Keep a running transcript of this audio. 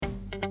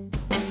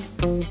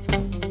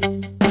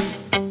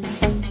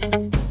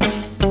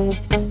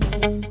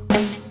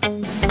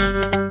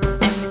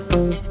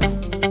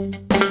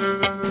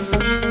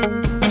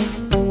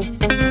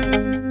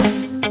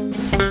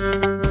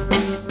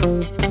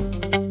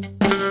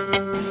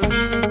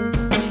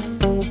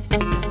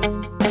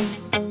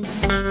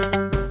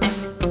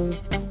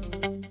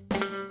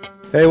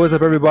Hey, what's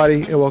up,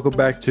 everybody, and welcome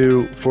back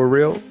to For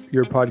Real,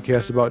 your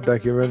podcast about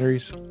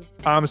documentaries.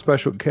 I'm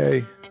Special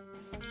K,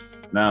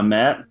 Now,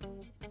 Matt,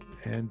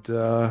 and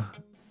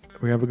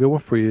we have a good one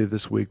for you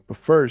this week. But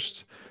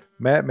first,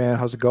 Matt, man,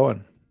 how's it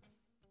going?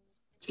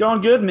 it's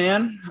going good,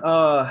 man.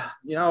 I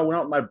went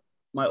out with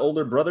my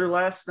older brother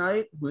last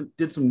night. We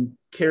did some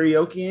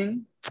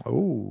karaokeing.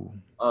 Oh,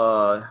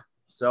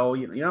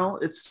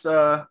 It's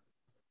it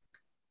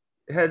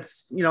had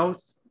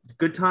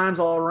good times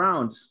all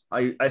around.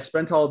 I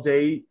spent all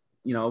day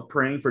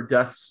praying for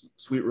death's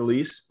sweet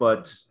release,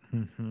 but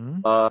mm-hmm.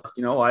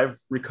 I've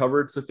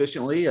recovered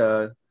sufficiently.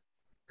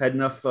 Had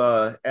enough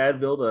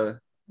Advil to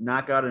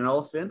knock out an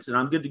elephant, and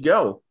I'm good to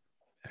go.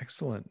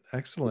 Excellent,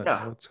 excellent.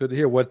 Yeah. Well, it's good to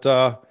hear. What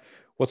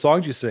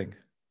songs you sing?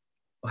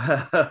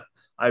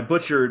 I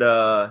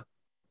butchered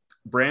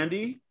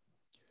Brandy.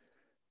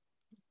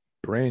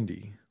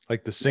 Brandy,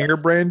 like the Yeah. singer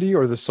Brandy,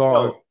 or the song?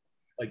 Oh,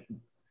 like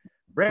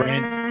Brandy,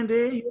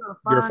 Brandy,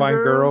 you're a fine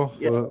girl.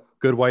 Yeah, What a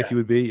good wife yeah, you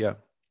would be. Yeah.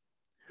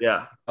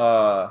 yeah.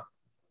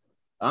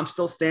 I'm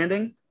still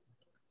standing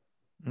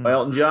by Mm,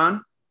 Elton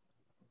John,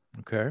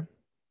 okay.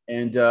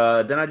 and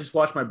then I just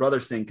watched my brother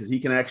sing because he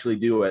can actually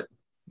do it.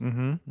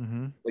 Mm-hmm.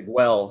 Mm-hmm. Like,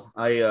 well,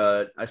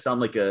 I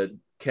sound like a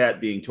cat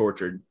being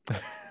tortured.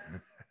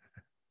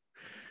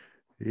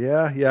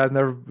 Yeah. I've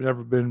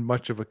never been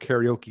much of a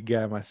karaoke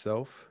guy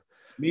myself.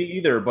 Me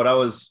either, but I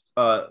was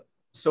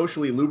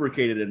socially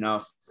lubricated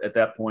enough at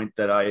that point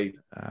that I.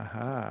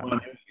 Aha.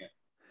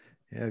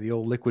 Yeah, the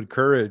old liquid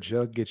courage.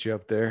 That'll get you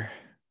up there.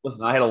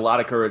 Listen, I had a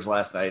lot of courage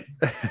last night.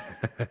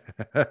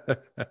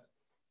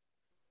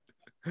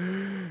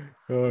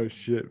 Oh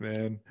shit,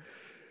 man.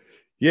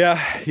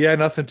 Yeah,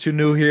 nothing too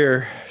new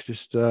here.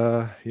 Just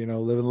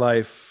living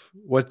life.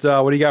 What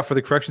do you got for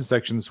the correction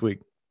section this week?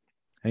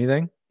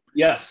 Anything?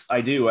 Yes,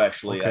 I do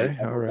actually. Okay,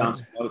 I all wrote down right.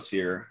 some notes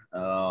here.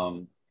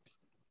 I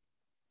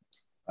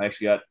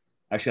actually got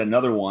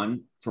another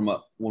one from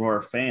one of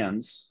our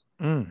fans.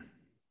 Mm,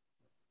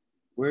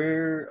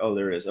 Where? Oh,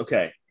 there it is.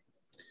 Okay.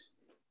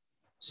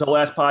 So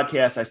last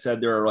podcast, I said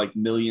there are like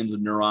millions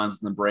of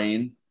neurons in the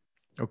brain,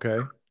 okay.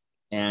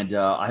 and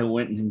I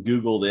went and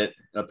Googled it.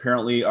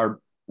 Apparently,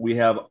 we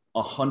have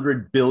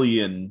 100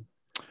 billion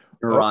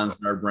Oh, neurons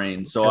in our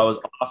brain. So I yep. was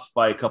off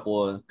by a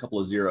couple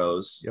of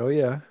zeros. Oh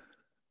yeah.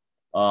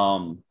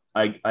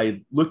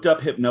 I looked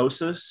up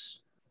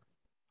hypnosis.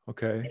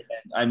 Okay.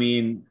 I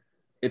mean,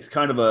 it's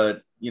kind of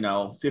a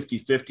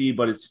 50-50,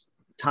 but it's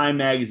Time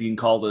Magazine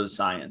called it a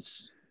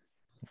science.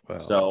 Well,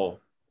 So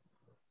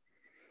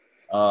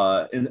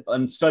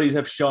and studies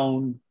have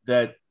shown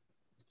that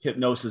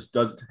hypnosis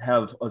does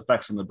have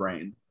effects on the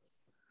brain.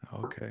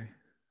 okay.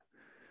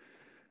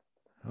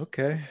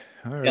 Okay.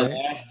 All And right.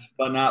 last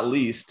but not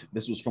least,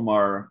 this was from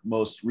our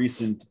most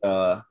recent.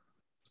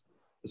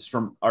 This is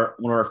from one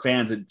of our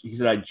fans. He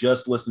said, "I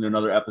just listened to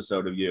another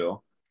episode of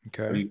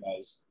Okay. you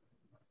guys."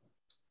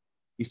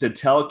 He said,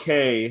 "Tell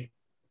Kay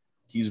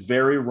he's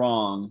very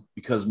wrong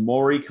because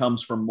Maury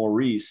comes from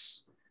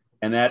Maurice,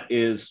 and that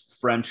is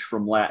French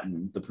from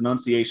Latin. The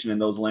pronunciation in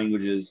those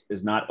languages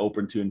is not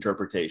open to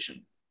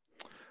interpretation."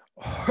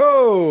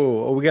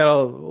 Oh, we got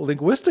a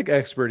linguistic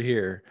expert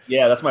here.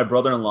 Yeah, that's my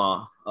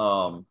brother-in-law.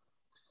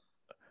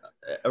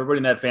 Everybody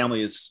in that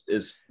family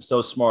is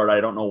so smart. I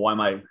don't know why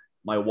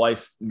my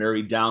wife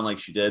married down like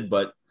she did,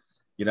 but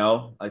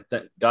I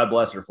think God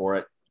bless her for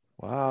it.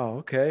 Wow.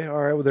 Okay. All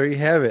right. Well, there you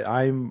have it.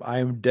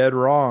 I'm dead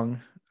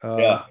wrong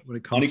Yeah, when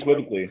it comes to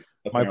unequivocally,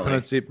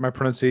 apparently. my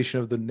pronunciation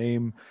of the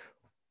name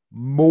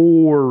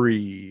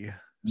Maury.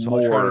 So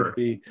I'll try to More,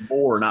 be.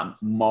 more, not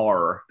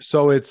mar.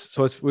 So it's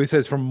we say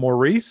it's from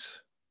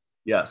Maurice.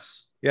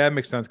 Yes, Yeah, it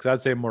makes sense because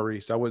I'd say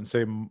Maurice. I wouldn't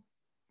say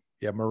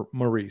yeah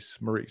Maurice.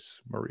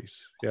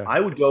 Yeah. I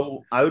would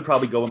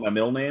probably go with my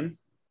middle name,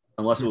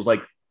 unless it was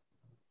like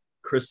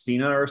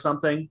Christina or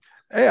something.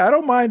 Hey, I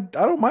don't mind.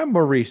 I don't mind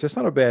Maurice. That's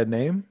not a bad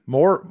name.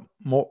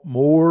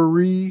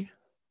 Maury.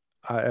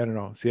 I don't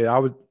know. See, I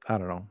would. I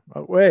don't know.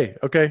 Oh, wait.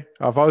 Okay.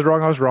 If I was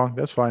wrong, I was wrong.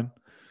 That's fine.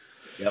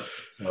 Yep.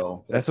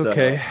 So That's that's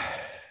okay. the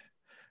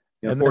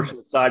And then,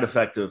 unfortunate side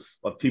effect of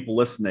people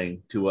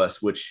listening to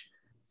us. Which,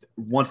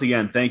 once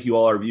again, thank you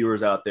all our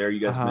viewers out there. You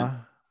guys have been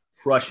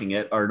crushing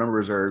it. Our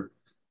numbers are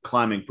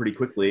climbing pretty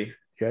quickly.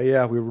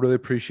 yeah, we really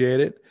appreciate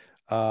it.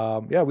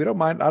 Yeah, we don't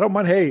mind. I don't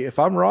mind. Hey, if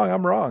I'm wrong,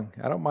 I'm wrong.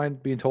 I don't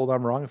mind being told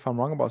I'm wrong if I'm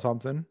wrong about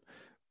something.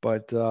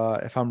 But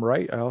if I'm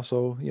right, I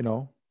also,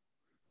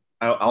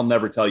 I'll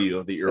never tell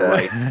you that you're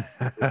right.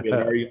 If we have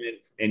an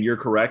argument and you're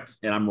correct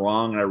and I'm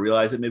wrong and I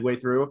realize it midway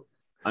through,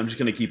 I'm just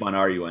going to keep on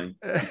arguing.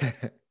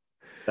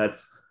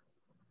 That's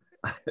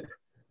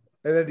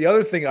And then the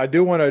other thing I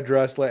do want to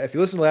address, if you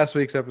listen to last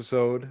week's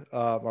episode,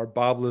 our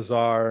Bob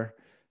Lazar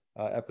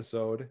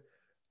episode,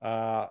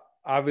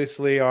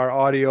 obviously our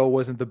audio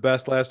wasn't the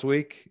best last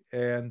week.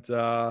 And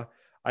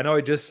I know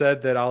I just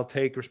said that I'll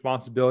take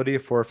responsibility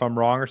for if I'm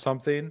wrong or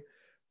something,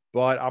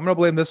 but I'm going to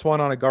blame this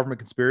one on a government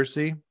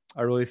conspiracy.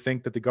 I really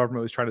think that the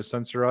government was trying to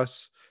censor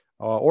us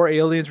or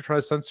aliens were trying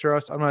to censor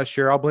us. I'm not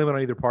sure. I'll blame it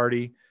on either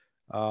party.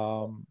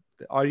 The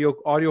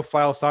audio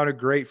file sounded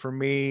great for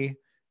me.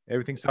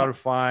 Everything sounded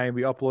fine.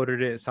 We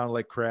uploaded it. It sounded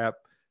like crap.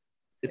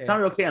 It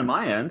sounded okay on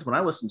my end when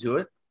I listened to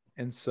it.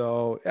 And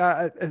so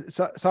it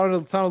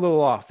sounded a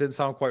little off. Didn't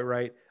sound quite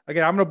right.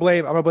 Again, I'm gonna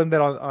blame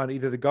that on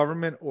either the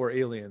government or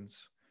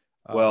aliens.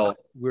 Well,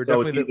 we're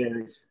so definitely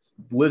either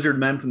lizard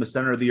men from the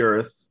center of the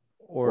earth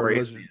or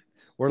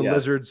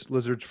lizards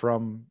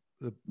from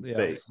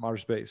space. from outer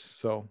space.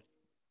 So,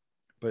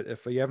 but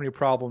if you have any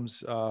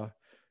problems,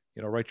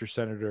 write your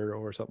senator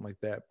or something like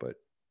that. But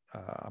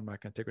I'm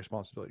not going to take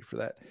responsibility for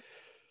that.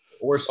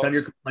 Or send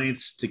your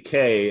complaints to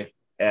Kay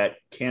at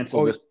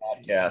cancel this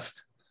podcast.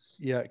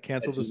 Yeah,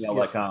 cancel this.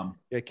 gmail.com.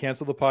 Yeah,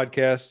 cancel the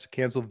podcast.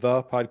 Cancel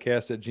the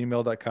podcast at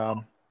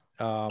gmail.com.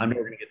 I'm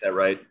never going to get that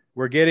right.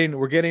 We're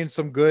getting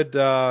some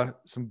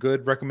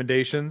good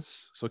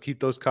recommendations, so keep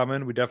those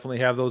coming. We definitely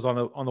have those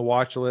on the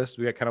watch list.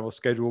 We got kind of a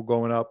schedule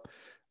going up,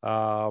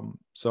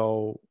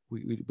 so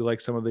we like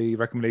some of the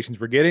recommendations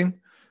we're getting.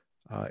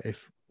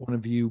 If one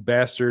of you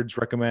bastards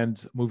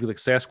recommend a movie like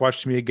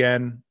Sasquatch to me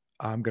again,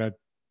 I'm gonna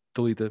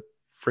delete the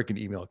freaking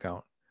email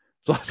account.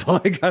 So that's all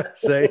I gotta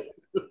say.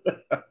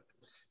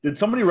 Did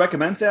somebody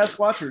recommend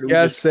Sasquatch? Or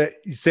yes,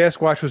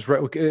 Sasquatch was.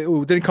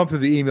 It didn't come through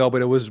the email,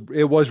 but it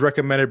was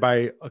recommended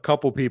by a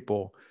couple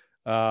people.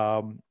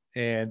 And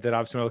then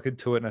obviously I looked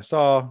into it and I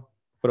saw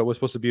what it was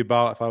supposed to be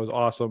about. If I was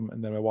awesome,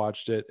 and then I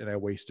watched it and I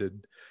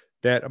wasted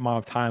that amount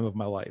of time of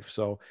my life.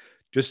 So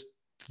just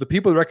the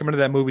people that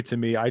recommended that movie to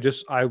me, we're not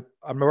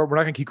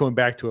gonna keep going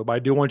back to it, but I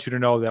do want you to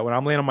know that when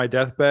I'm laying on my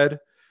deathbed,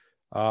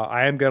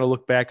 I am gonna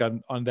look back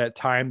on that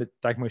time that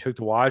documentary took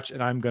to watch,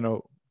 and I'm gonna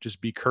just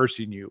be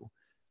cursing you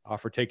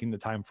for taking the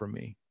time from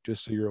me,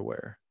 just so you're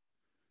aware.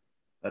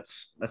 That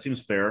seems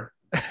fair.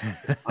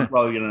 I'm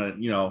probably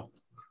gonna,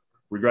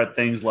 regret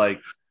things like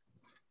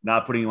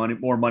not putting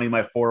more money in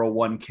my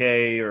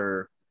 401k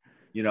or,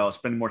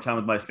 spending more time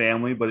with my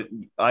family. But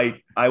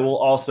I will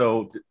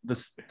also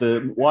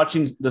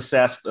watching the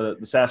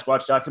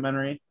Sasquatch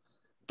documentary.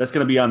 That's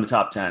going to be on the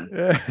top 10.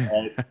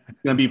 It's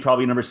going to be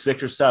probably number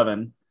 6 or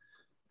 7,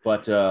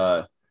 but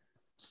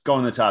it's going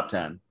in the top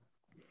 10.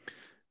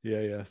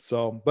 Yeah.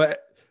 So,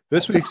 but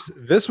this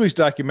week's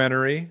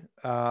documentary,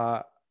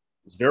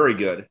 it's very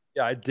good.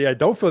 Yeah, I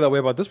don't feel that way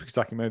about this week's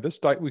documentary. This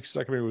week's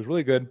documentary was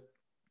really good.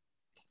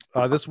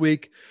 This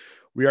week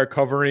we are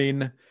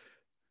covering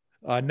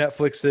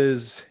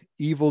Netflix's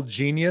Evil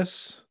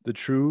Genius, the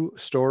true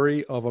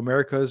story of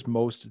America's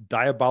most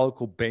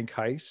diabolical bank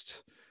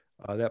heist.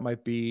 That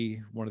might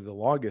be one of the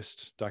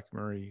longest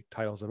documentary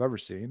titles I've ever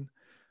seen.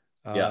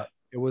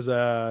 It was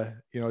a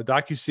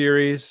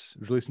docuseries. It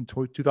was released in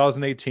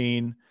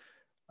 2018.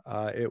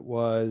 It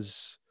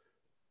was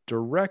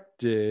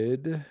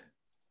directed.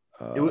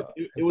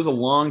 It was a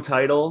long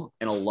title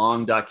and a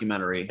long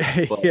documentary.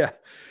 Yeah.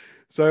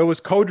 So it was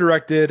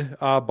co-directed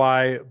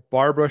by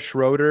Barbara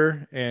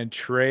Schroeder and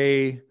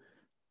Trey.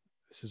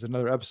 This is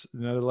another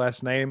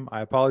last name.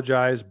 I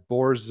apologize.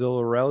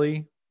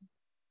 Borzillarelli.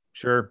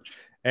 Sure.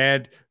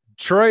 And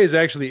Troy is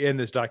actually in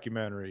this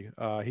documentary.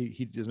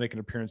 He is making an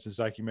appearance in this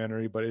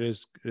documentary, but it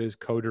is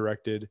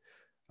co-directed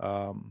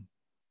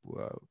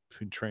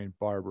between Trey and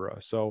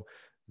Barbara. So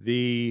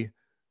the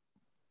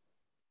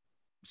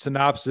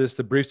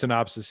brief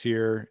synopsis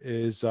here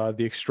is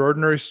the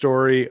extraordinary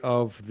story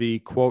of the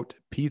quote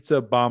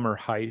pizza bomber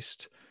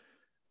heist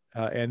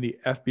and the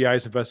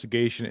FBI's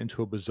investigation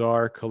into a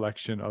bizarre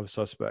collection of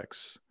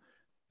suspects.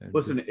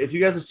 Listen, if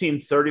you guys have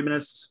seen 30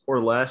 Minutes or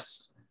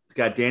Less, it's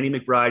got Danny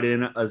McBride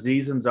in,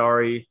 Aziz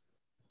Ansari,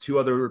 2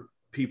 other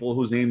people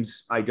whose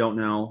names I don't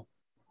know.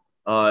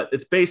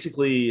 It's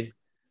basically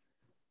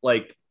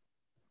like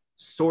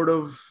sort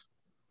of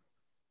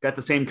got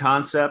the same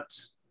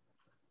concept.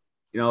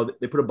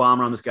 They put a bomb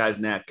around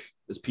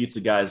this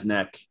pizza guy's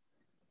neck,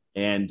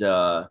 and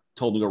told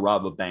him to go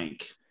rob a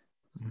bank.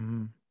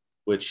 Mm-hmm.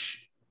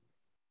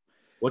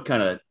 What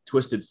kind of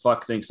twisted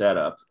fuck thinks that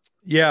up?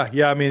 Yeah.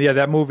 I mean,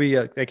 that movie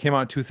that came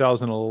out in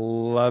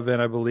 2011,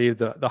 I believe.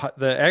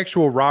 The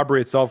actual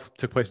robbery itself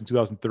took place in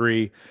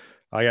 2003.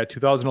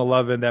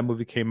 2011, that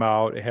movie came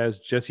out. It has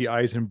Jesse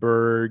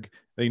Eisenberg.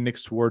 I think Nick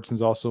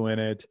Swartzen's also in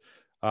it.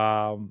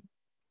 I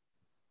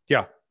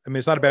mean,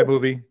 it's not a bad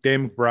movie.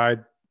 Danny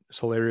McBride is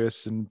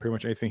hilarious in pretty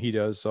much anything he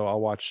does, so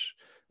I'll watch.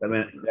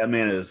 That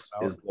man is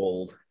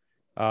gold.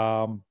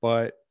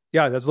 But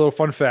yeah, that's a little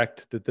fun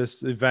fact that the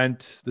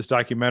event of this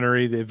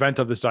documentary,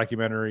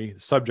 the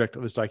subject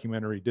of this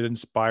documentary, did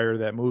inspire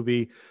that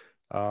movie.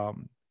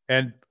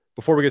 And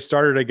before we get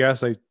started, I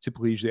guess I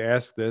typically usually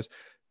ask this: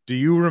 do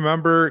you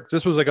remember?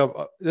 This was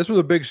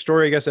a big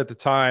story, I guess, at the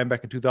time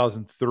back in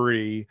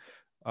 2003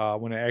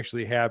 when it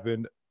actually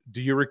happened.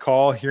 Do you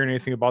recall hearing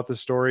anything about this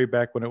story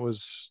back when it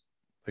was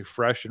like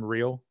fresh and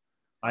real?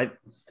 I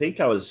think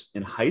I was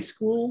in high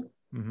school.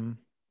 Mm-hmm.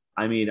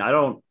 I mean, I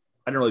didn't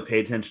really pay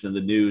attention to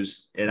the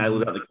news, and I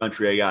lived out in the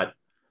country. I got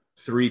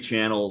 3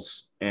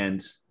 channels,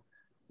 and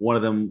one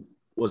of them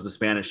was the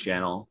Spanish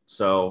channel.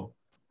 So,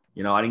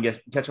 I didn't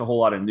catch a whole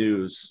lot of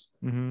news.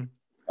 Mm-hmm.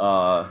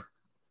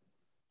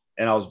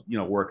 And I was,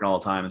 working all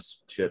the time and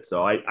shit.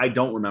 So I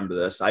don't remember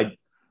this. I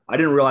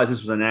didn't realize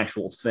this was an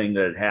actual thing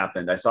that had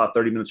happened. I saw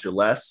 30 Minutes or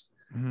Less,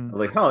 I was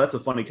like, oh, that's a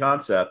funny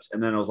concept.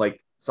 And then I was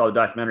like, saw the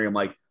documentary. I'm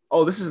like,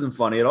 oh, this isn't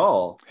funny at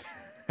all.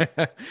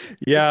 This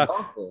Yeah. is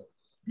awful.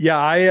 Yeah,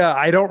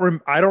 I don't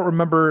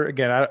remember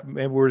again.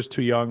 Maybe we were just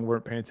too young,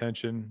 weren't paying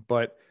attention.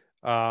 But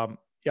yeah,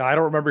 I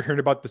don't remember hearing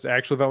about this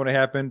actual event when it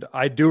happened.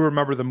 I do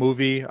remember the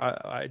movie.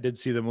 I did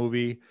see the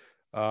movie,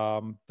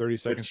 30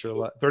 seconds or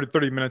less,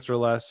 30 minutes or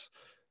less.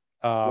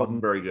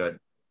 Wasn't very good.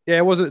 Yeah,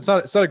 it wasn't.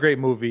 It's not a great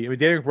movie. I mean,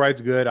 Danny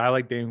McBride's good. I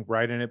like Danny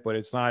McBride in it, but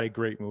it's not a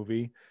great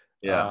movie.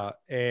 Yeah.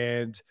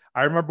 And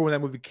I remember when that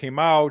movie came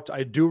out.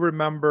 I do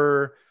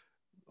remember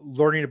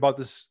learning about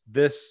this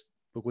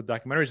book with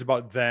documentaries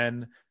about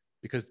then,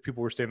 because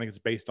people were saying like it's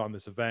based on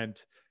this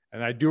event.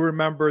 And I do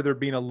remember there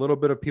being a little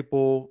bit of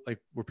people like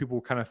where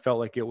people kind of felt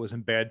like it was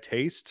in bad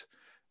taste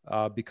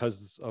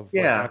because of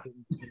what happened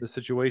in the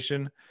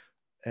situation,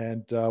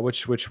 and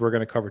which we're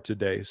going to cover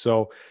today.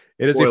 So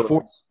it is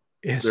spoilers.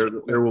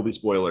 There will be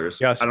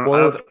spoilers. Yeah, I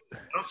don't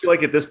feel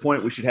like at this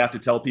point we should have to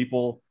tell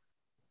people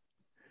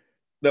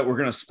that we're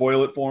going to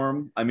spoil it for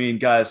them. I mean,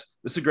 guys,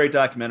 this is a great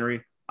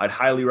documentary. I'd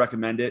highly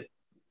recommend it.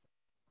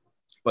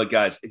 But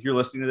guys, if you're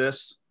listening to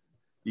this,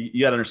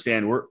 you got to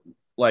understand, we're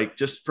like,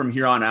 just from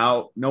here on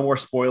out, no more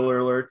spoiler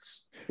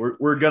alerts.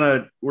 We're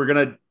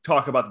gonna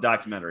talk about the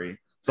documentary.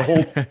 It's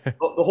the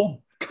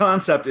whole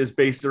concept is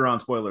based around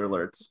spoiler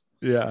alerts.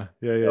 Yeah.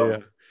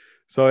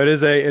 So it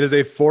is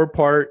a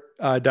 4-part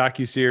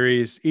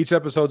docuseries. Each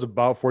episode's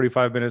about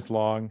 45 minutes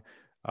long.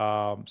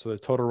 So the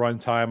total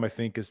runtime I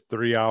think is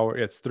 3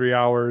 hours. It's 3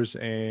 hours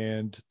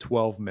and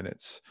 12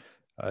 minutes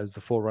is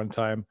the full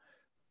runtime.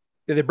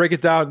 Yeah, they break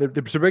it down. They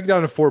break it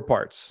down into 4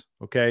 parts.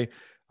 Okay.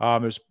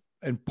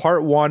 And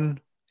part 1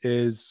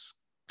 is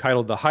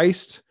titled The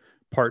Heist.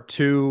 Part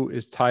 2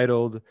 is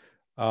titled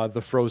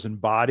The Frozen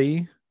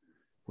Body,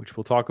 which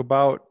we'll talk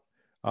about.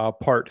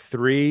 Part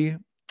 3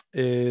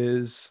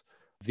 is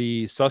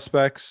The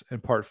Suspects,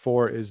 and part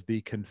 4 is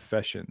The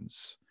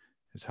Confessions,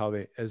 is how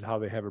they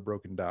have it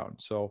broken down.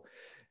 So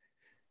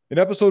in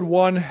episode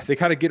 1, they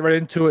kind of get right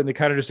into it and they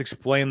kind of just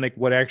explain like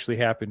what actually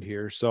happened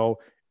here. So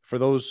for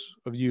those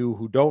of you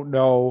who don't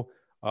know,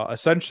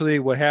 essentially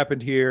what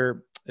happened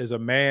here is a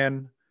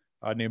man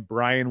named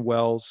Brian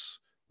Wells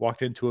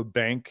walked into a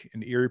bank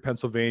in Erie,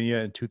 Pennsylvania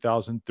in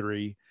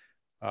 2003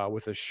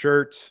 with a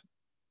shirt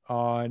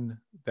on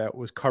that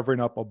was covering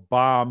up a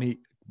bomb.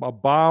 A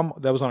bomb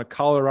that was on a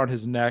collar around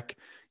his neck.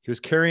 He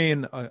was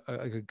carrying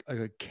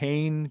a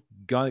cane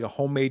gun, like a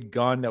homemade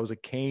gun that was a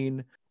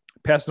cane,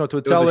 passing out to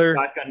a teller.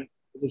 It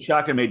was a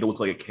shotgun made to look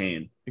like a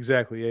cane.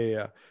 Exactly.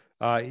 Yeah.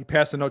 He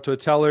passed a note to a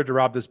teller to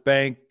rob this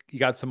bank. He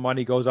got some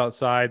money, goes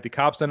outside. The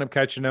cops end up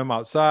catching him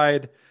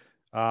outside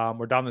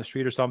or down the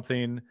street or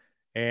something.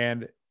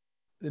 And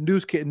the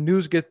news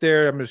get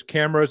there. I mean, there's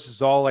cameras.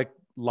 It's all like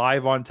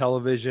live on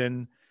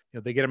television. You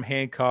know, they get him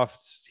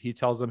handcuffed. He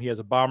tells them he has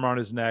a bomb around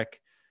his neck.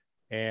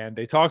 And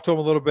they talk to him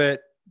a little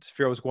bit to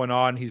figure out what's going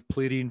on. He's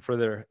pleading for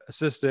their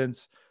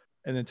assistance.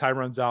 And then time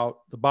runs out.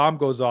 The bomb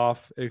goes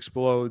off. It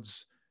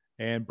explodes.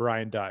 And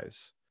Brian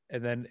dies.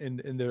 And then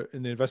in the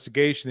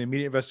investigation, the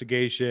immediate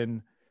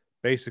investigation,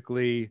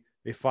 basically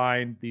they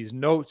find these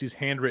notes, these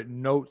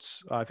handwritten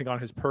notes, I think on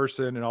his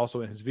person and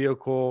also in his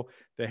vehicle.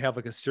 They have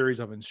like a series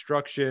of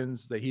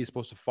instructions that he's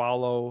supposed to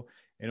follow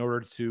in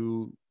order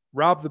to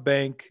rob the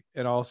bank,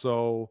 and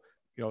also,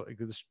 you know,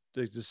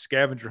 this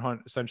scavenger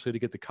hunt essentially to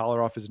get the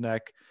collar off his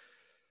neck.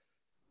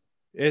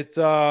 It's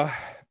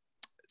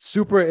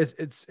super.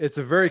 It's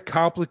a very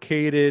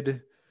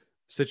complicated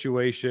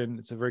situation.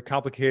 It's a very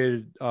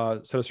complicated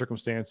set of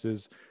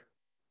circumstances.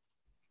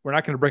 We're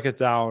not going to break it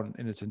down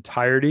in its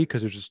entirety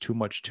because there's just too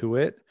much to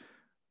it.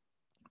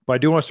 But I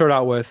do want to start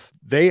out with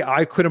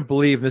I couldn't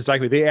believe in this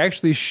documentary they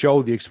actually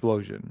show the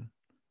explosion.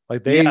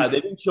 Like they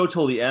didn't show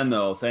till the end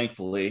though,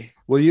 thankfully.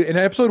 Well, in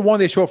episode 1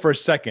 they show it for a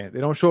second. They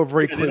don't show it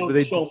very quick.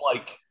 They show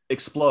like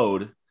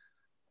explode,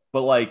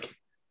 but like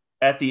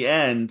at the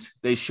end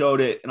they showed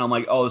it, and I'm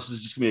like, oh, this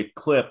is just gonna be a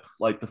clip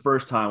like the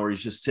first time where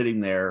he's just sitting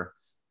there,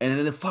 and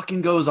then it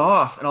fucking goes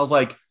off, and I was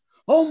like,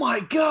 oh my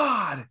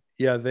god.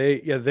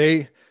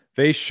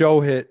 They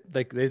show it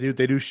like they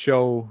do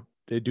show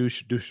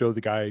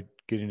the guy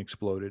getting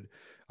exploded.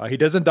 He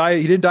doesn't die.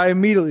 He didn't die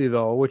immediately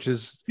though, which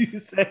is.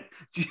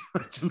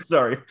 I'm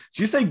sorry. Did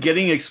you say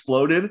getting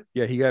exploded?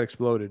 Yeah, he got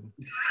exploded.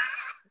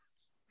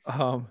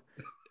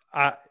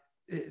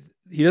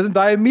 He doesn't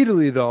die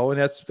immediately though, and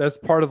that's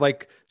part of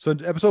like. So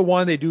in episode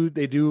 1, they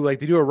do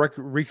a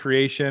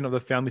recreation of the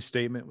family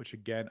statement, which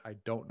again I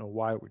don't know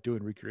why we're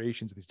doing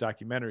recreations of these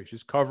documentaries.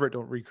 Just cover it,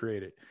 don't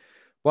recreate it.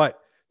 But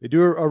they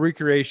do a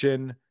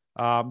recreation.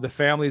 The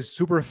family is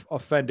super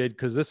offended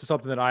because this is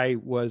something that I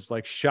was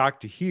like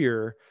shocked to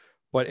hear.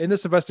 But in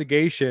this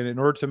investigation, in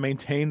order to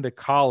maintain the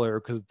collar,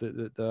 because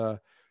the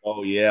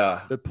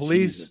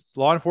police, Jesus.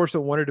 Law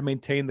enforcement wanted to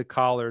maintain the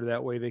collar,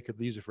 that way they could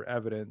use it for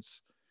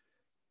evidence.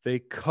 They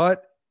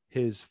cut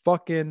his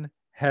fucking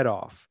head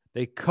off.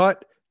 They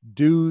cut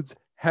dude's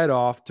head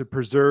off to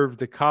preserve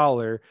the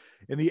collar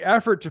in the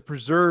effort to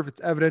preserve its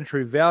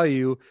evidentiary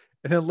value.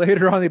 And then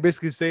later on, they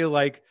basically say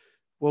like,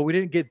 well, we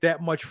didn't get that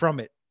much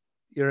from it.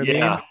 You know what I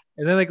mean?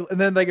 and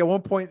then at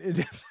one point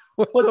in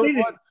But episode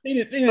one, they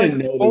didn't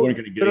know they weren't going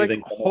to get they're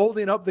anything.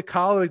 holding up the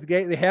collar, like the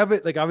guy, they have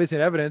it like obviously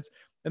in evidence,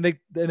 and they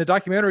in the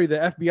documentary,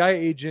 the FBI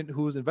agent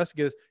who was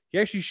investigating this, he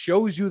actually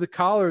shows you the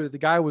collar that the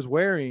guy was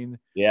wearing.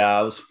 Yeah,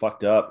 I was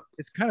fucked up.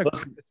 It's kind of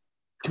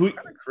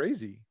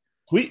crazy.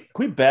 Can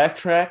we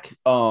backtrack?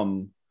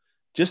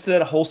 Just to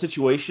that whole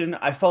situation,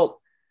 I felt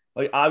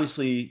like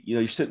obviously,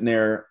 you're sitting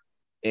there,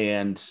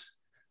 and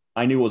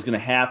I knew what was going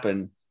to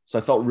happen, so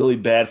I felt really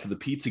bad for the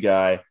pizza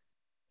guy.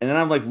 And then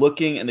I'm like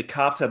looking, and the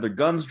cops have their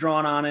guns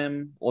drawn on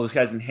him. Well, this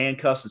guy's in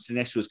handcuffs and sitting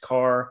next to his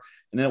car.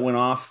 And then it went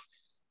off,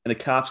 and the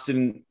cops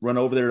didn't run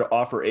over there to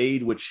offer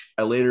aid, which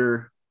I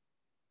later,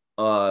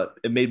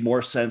 it made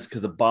more sense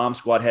because the bomb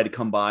squad had to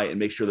come by and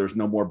make sure there's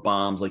no more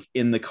bombs like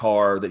in the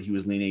car that he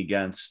was leaning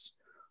against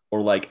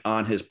or like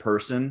on his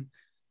person.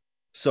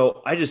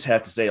 So I just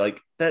have to say,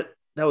 like, that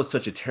was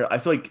such a terrible. I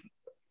feel like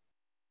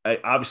I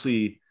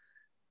obviously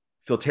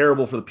feel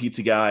terrible for the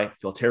pizza guy,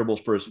 feel terrible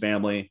for his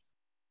family.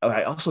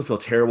 I also feel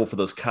terrible for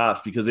those cops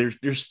because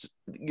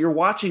you're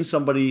watching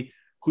somebody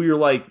who you're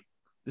like,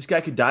 this guy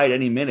could die at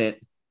any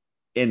minute.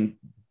 And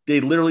they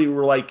literally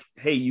were like,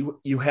 hey,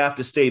 you have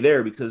to stay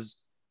there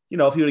because,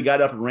 if he would have got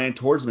up and ran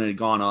towards them and it had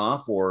gone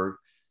off, or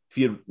if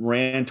he had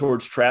ran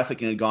towards traffic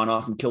and had gone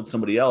off and killed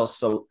somebody else.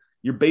 So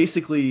you're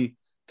basically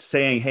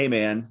saying, hey,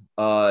 man,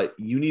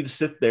 you need to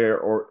sit there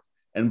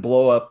and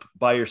blow up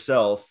by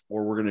yourself,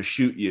 or we're going to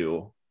shoot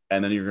you.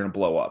 And then you're going to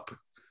blow up.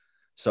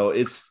 So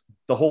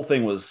the whole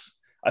thing was,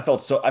 I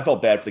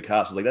felt bad for the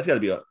cops. I was like, that's gotta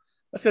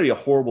be a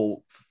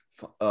horrible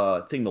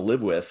thing to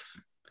live with.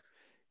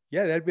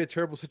 Yeah, that'd be a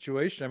terrible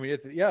situation. I mean,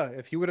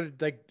 if he would have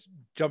like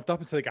jumped up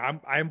and said,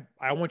 like,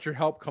 I want your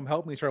help, come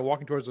help me, and started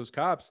walking towards those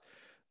cops,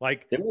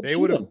 like they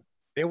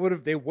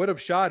would have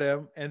shot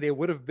him, and they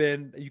would have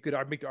been. You could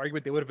make the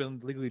argument they would have been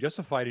legally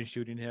justified in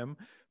shooting him.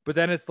 But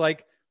then it's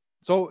like,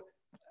 so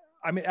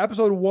I mean,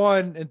 episode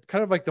one and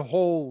kind of like the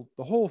whole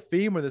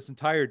theme of this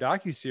entire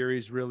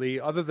docuseries, really,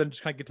 other than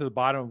just kind of get to the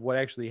bottom of what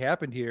actually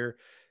happened here,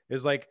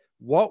 is like,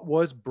 what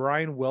was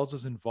Brian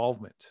Wells'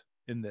 involvement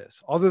in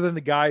this, other than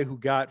the guy who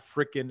got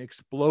freaking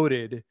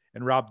exploded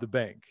and robbed the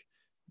bank?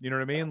 You know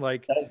what I mean?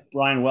 Like, that was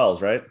Brian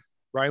Wells, right?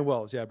 Brian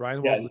Wells, yeah,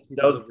 Brian Wells. Yeah,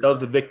 that was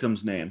the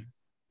victim's name.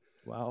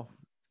 Wow,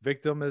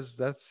 victim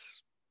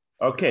that's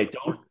okay.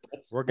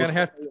 We're gonna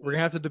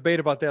have to debate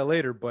about that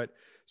later, but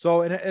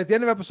so at the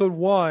end of episode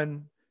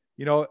one.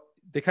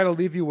 They kind of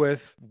leave you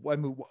with, I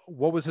mean,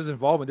 what was his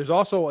involvement? There's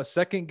also a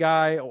second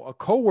guy, a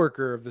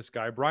coworker of this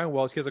guy, Brian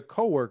Wells. He has a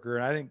coworker,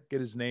 and I didn't get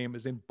his name.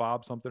 His name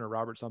Bob something or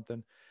Robert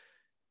something.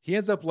 He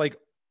ends up like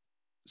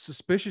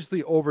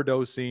suspiciously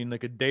overdosing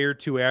like a day or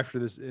two after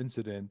this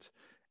incident.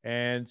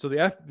 And so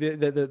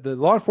the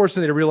law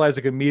enforcement, they realize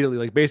like immediately,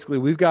 like basically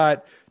we've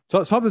got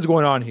something's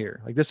going on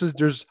here. Like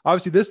there's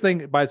obviously this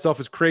thing by itself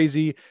is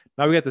crazy.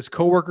 Now we got this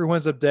coworker who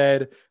ends up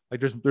dead.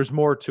 Like there's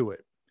more to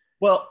it.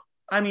 Well,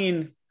 I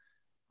mean,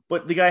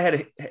 but the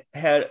guy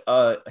had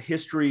a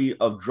history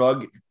of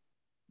drug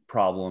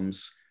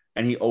problems,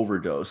 and he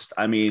overdosed.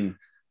 I mean,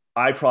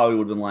 I probably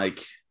would have been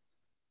like,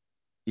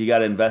 you got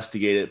to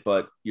investigate it,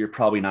 but you're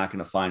probably not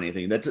going to find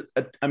anything.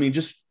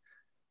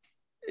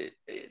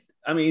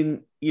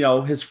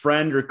 His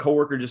friend or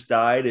coworker just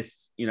died. If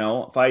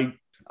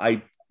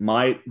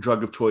my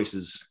drug of choice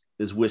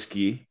is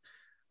whiskey.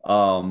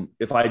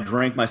 If I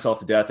drank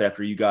myself to death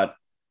after you got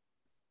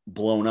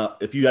blown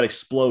up, if you got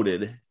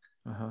exploded,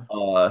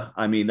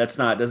 I mean,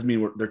 doesn't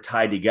mean they're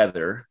tied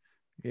together.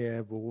 Yeah,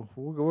 but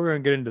we're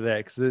going to get into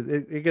that because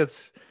it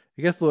gets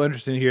a little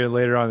interesting here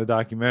later on in the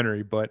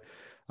documentary. But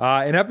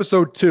in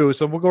episode 2,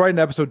 so we'll go right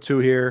into episode 2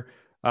 here.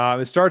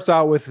 It starts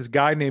out with this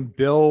guy named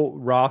Bill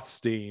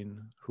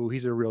Rothstein, who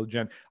he's a real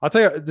gem. I'll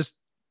tell you, just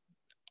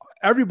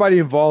everybody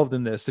involved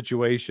in this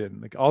situation,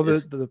 like all the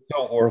so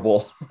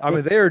horrible. I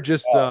mean, they are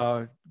just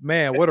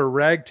man, what a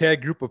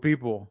ragtag group of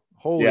people.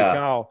 Holy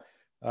cow.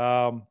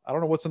 I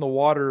don't know what's in the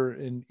water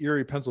in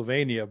Erie,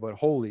 Pennsylvania, but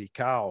holy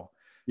cow,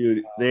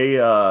 dude!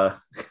 They're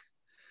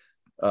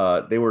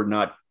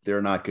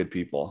not good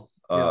people.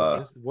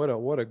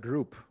 What a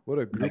group!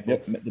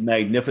 The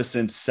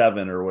Magnificent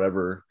Seven or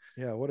whatever.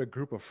 Yeah, what a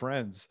group of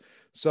friends.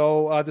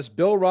 So this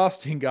Bill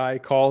Rothstein guy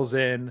calls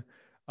in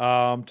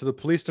to the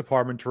police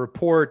department to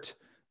report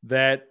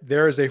that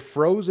there is a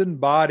frozen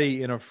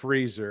body in a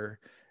freezer,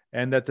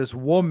 and that this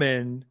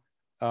woman.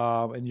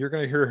 And you're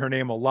going to hear her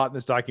name a lot in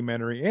this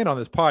documentary and on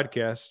this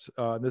podcast,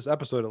 this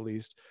episode at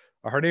least.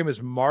 Her name is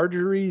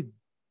Marjorie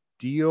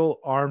Diehl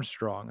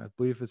Armstrong. I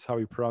believe it's how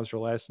we pronounce her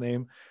last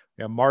name.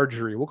 Yeah,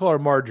 Marjorie. We'll call her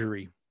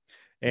Marjorie.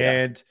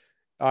 And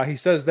he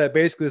says that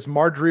basically this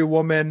Marjorie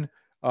woman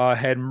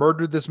had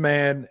murdered this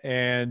man,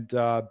 and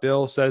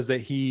Bill says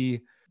that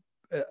he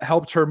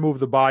helped her move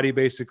the body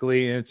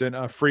basically, and it's in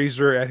a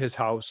freezer at his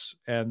house,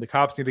 and the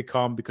cops need to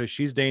come because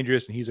she's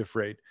dangerous and he's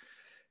afraid.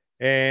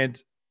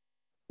 And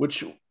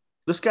which I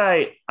was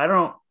kind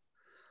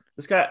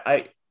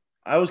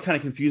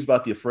of confused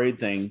about the afraid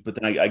thing, but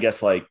then I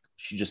guess like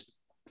she just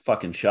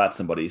fucking shot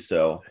somebody.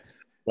 So,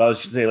 but I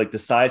was just say like the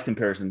size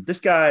comparison, this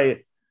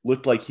guy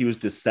looked like he was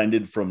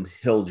descended from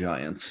hill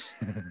giants.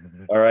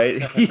 All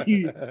right.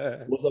 He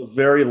was a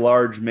very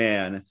large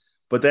man.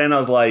 But then I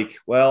was like,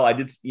 well, I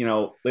did,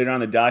 later on in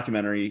the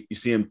documentary, you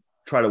see him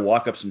try to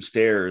walk up some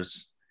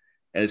stairs,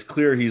 and it's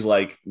clear he's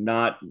like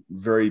not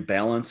very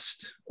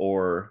balanced,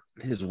 or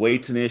his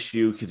weight's an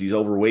issue because he's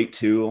overweight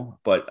too.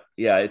 But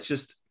yeah, it's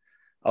just,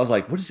 I was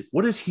like,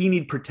 what does he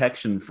need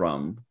protection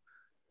from?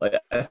 Like,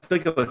 I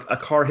think if a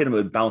car hit him, it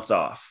would bounce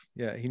off.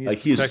 Yeah, he needs like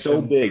protection. He's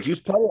so big. He was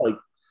probably like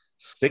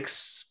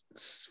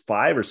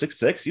 6'5" or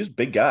 6'6". He was a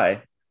big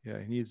guy. Yeah,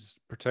 he needs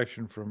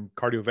protection from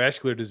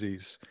cardiovascular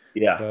disease.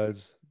 Yeah.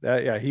 Because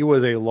he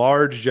was a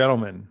large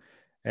gentleman.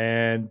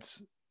 And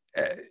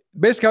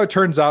basically how it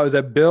turns out is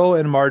that Bill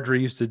and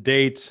Marjorie used to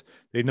date.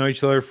 They'd known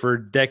each other for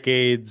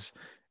decades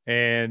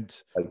and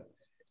like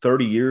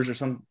 30 years or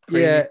something.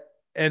 Crazy. Yeah.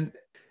 And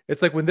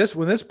it's like when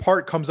this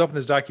part comes up in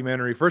this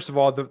documentary, first of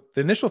all, the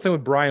initial thing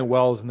with Brian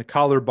Wells and the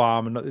collar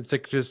bomb, and it's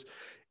like that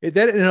in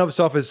and of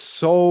itself is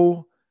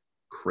so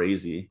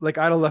crazy, like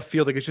out of left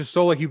field. Like it's just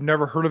so like you've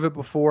never heard of it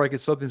before. Like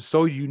it's something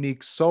so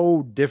unique,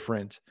 so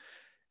different,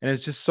 and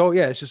it's just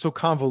so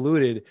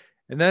convoluted.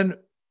 And then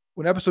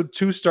when episode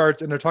 2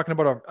 starts and they're talking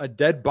about a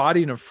dead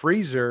body in a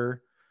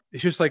freezer,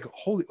 it's just like,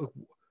 holy,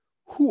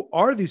 who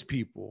are these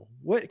people?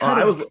 What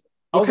kind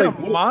of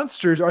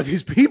monsters are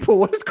these people?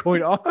 What is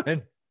going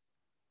on?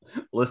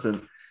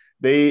 Listen,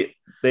 they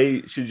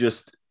should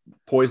just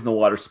poison the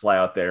water supply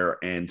out there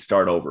and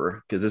start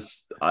over, because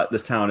this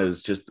town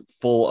is just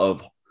full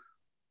of,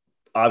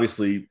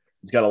 obviously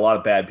it's got a lot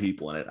of bad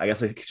people in it. I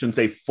guess I shouldn't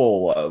say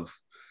full of,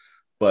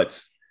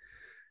 but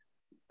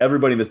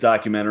everybody in this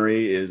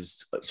documentary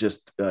is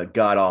just a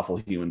god awful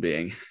human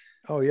being.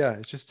 Oh yeah,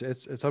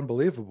 it's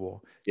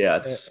unbelievable. Yeah,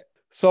 it's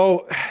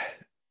so.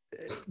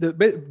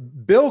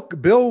 Bill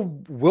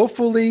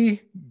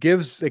willfully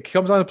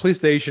comes on the police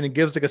station and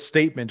gives like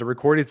a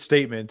recorded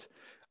statement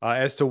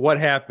as to what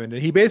happened.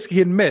 And he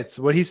basically admits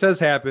what he says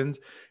happened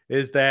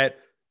is that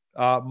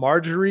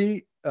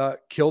Marjorie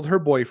killed her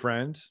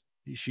boyfriend.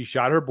 She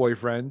shot her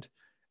boyfriend,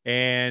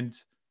 and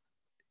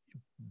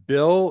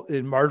Bill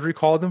and Marjorie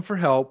called him for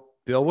help.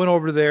 Bill went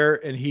over there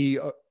and he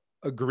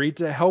agreed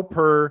to help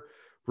her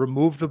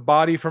remove the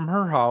body from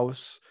her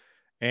house.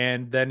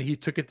 And then he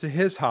took it to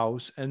his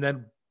house. And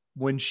then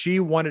when she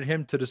wanted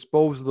him to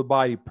dispose of the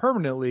body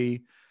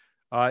permanently,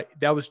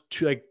 that was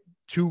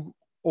too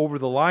over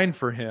the line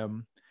for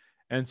him.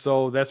 And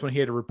so that's when he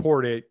had to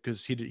report it,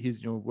 because he's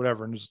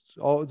whatever. And it's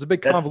a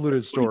big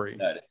convoluted story.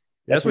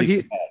 That's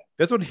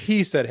what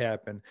he said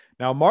happened.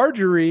 Now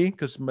Marjorie,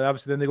 because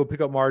obviously then they go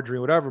pick up Marjorie,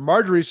 whatever.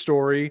 Marjorie's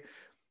story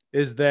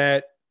is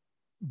that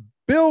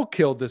Bill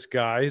killed this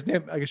guy. His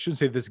name, I shouldn't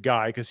say this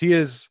guy, because he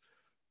is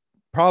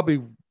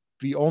probably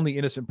the only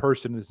innocent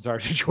person in this entire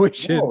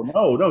situation.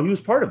 No, he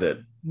was part of it.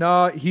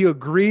 No, he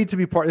agreed to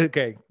be part.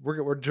 Okay,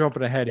 we're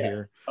jumping ahead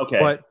here. Okay,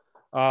 but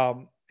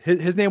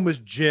his name was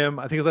Jim.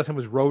 I think his last name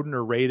was Roden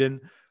or Raiden.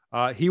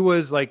 He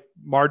was like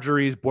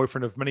Marjorie's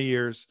boyfriend of many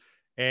years,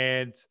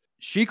 and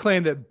she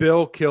claimed that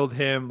Bill killed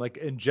him like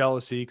in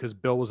jealousy because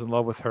Bill was in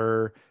love with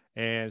her,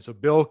 and so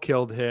Bill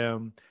killed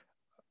him.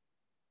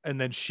 And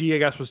then she, I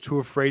guess, was too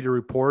afraid to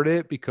report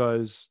it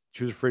because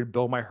she was afraid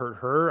Bill might hurt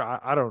her.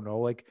 I don't know.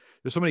 Like,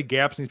 there's so many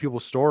gaps in these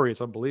people's story.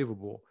 It's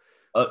unbelievable.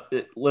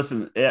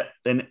 Listen,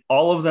 and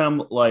all of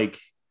them, like,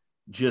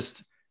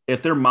 just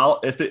if their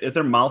mouth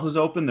is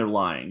open, they're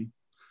lying.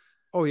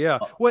 Oh yeah.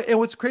 Well, and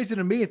what's crazy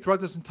to me throughout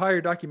this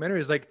entire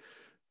documentary is like,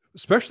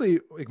 especially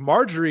like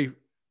Marjorie,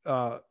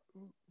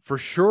 for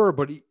sure,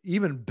 but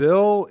even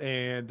Bill,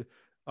 and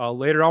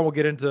later on we'll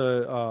get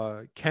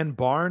into Ken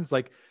Barnes,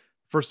 like.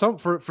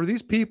 For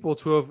these people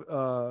to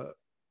have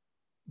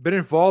been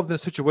involved in a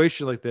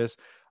situation like this,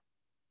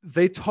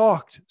 they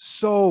talked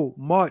so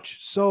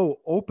much, so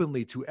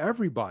openly to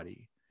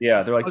everybody.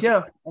 Yeah, they're like,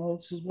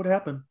 this is what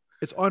happened.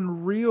 It's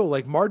unreal.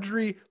 Like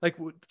Marjorie, like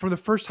from the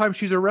first time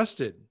she's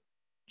arrested,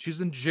 she's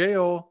in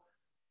jail.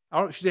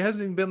 She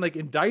hasn't even been like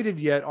indicted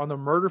yet on the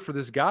murder for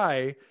this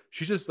guy.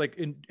 She's just like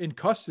in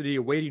custody,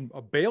 awaiting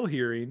a bail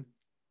hearing.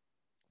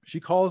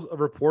 She calls a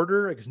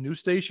reporter at his news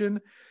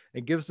station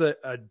and gives a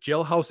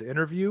jailhouse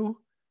interview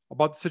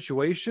about the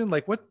situation.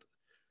 Like, what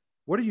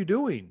are you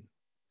doing?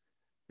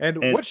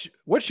 And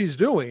what she's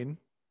doing,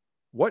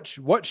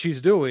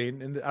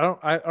 and I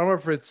don't know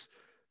if it's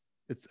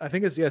I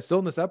think it's still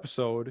in this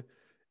episode,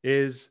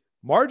 is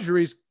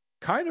Marjorie's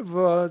kind of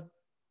a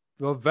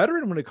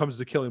veteran when it comes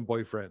to killing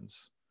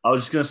boyfriends. I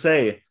was just gonna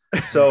say,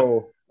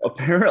 so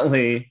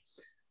apparently,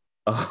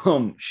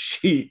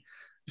 she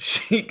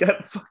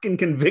got fucking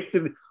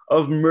convicted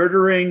of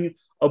murdering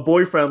a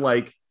boyfriend,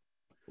 like,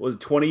 was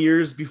it 20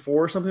 years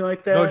before or something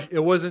like that? No,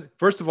 it wasn't.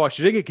 First of all,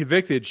 she didn't get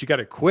convicted. She got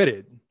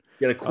acquitted.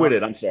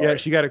 I'm sorry. Yeah,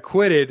 she got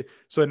acquitted.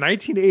 So in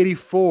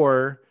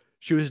 1984,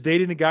 she was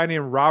dating a guy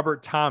named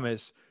Robert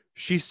Thomas.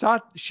 She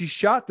shot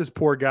this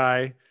poor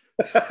guy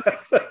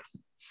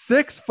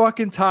 6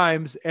 fucking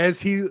times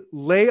as he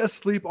lay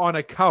asleep on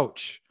a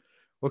couch.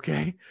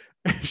 Okay.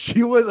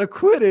 She was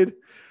acquitted.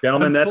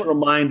 Gentlemen, that's a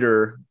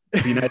reminder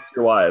Be nice to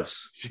your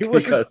wives.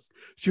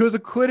 She was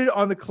acquitted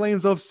on the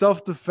claims of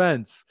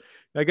self-defense.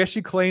 I guess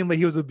she claimed that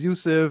he was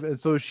abusive, and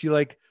so she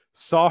like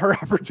saw her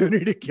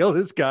opportunity to kill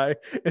this guy,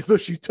 and so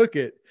she took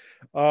it.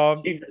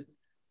 Okay,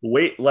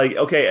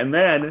 and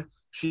then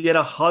she had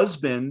a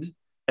husband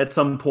at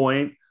some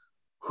point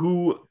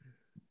who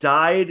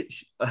died.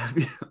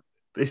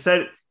 She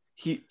said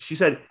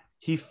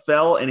he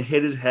fell and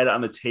hit his head on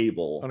the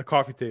table, on a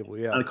coffee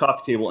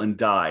table, and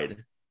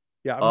died.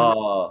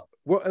 Yeah.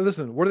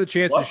 Listen, what are the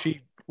chances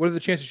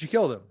she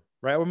killed him?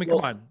 Right? I mean, come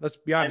on, let's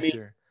be honest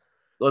here.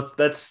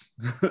 That's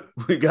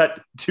we got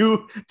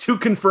two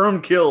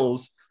confirmed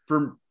kills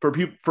for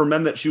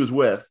men that she was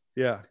with.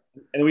 Yeah.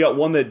 And we got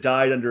one that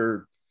died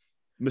under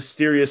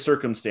mysterious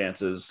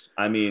circumstances.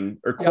 I mean,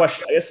 or I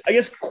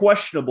guess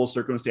questionable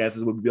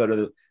circumstances would be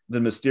better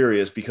than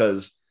mysterious,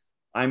 because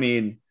I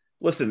mean,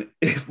 listen,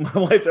 if my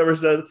wife ever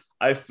says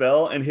I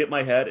fell and hit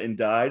my head and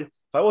died,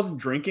 if I wasn't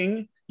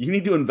drinking, you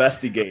need to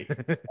investigate.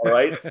 All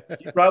right.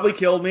 She probably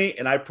killed me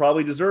and I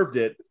probably deserved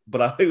it,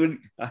 but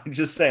I'm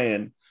just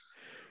saying.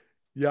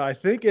 Yeah, I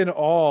think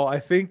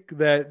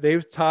that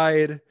they've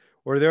tied,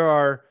 or there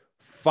are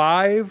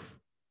 5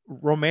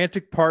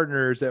 romantic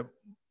partners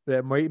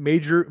that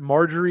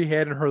Marjorie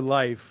had in her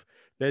life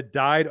that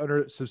died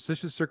under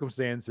suspicious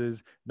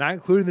circumstances, not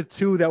including the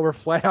 2 that were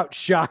flat out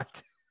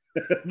shot.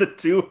 The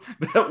 2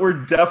 that were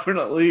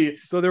definitely.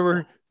 So there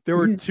were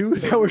 2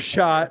 that were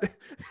shot,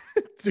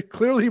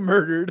 clearly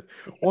murdered.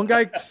 One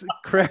guy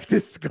cracked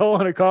his skull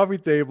on a coffee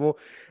table,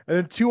 and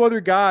then 2 other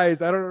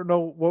guys. I don't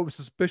know what was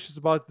suspicious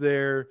about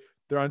their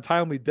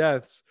untimely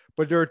deaths,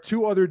 but there are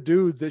 2 other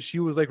dudes that she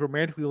was like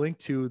romantically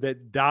linked to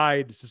that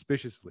died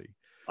suspiciously.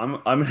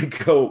 I'm gonna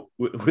go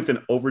with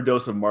an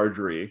overdose of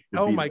Marjorie.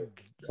 Oh my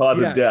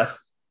cause of death.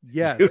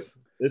 Yes. Dude,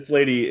 this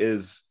lady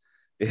is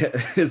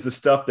the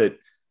stuff that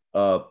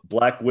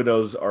Black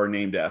widows are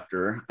named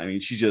after. I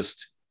mean, she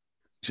just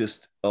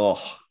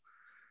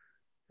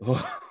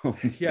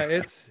yeah,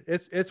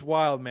 it's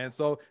wild, man.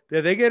 So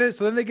they get it.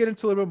 So then they get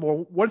into a little bit more.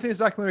 One thing this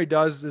documentary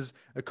does is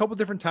a couple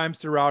different times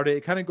throughout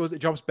it, it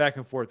jumps back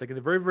and forth. Like in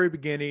the very, very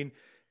beginning,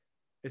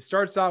 it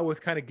starts out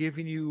with kind of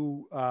giving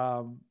you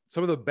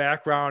some of the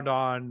background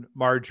on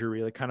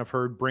Marjorie, like kind of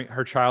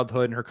her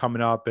childhood and her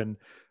coming up, and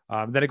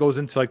then it goes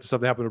into like the stuff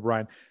that happened to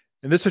Brian.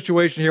 In this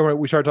situation here,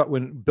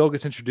 when Bill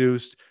gets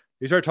introduced,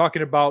 they start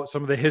talking about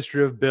some of the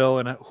history of Bill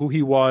and who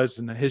he was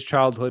and his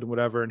childhood and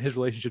whatever, and his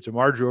relationship to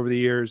Marjorie over the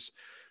years.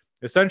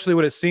 Essentially,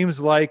 what it seems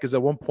like is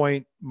at one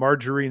point,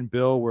 Marjorie and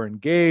Bill were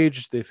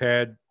engaged. They've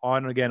had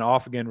on again,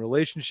 off again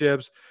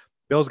relationships.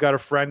 Bill's got a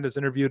friend that's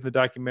interviewed in the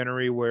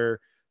documentary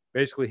where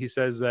basically he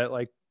says that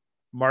like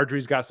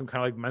Marjorie's got some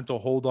kind of like mental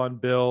hold on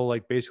Bill.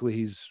 Like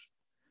basically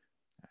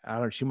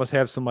she must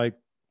have some like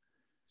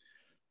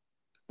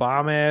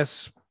bomb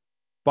ass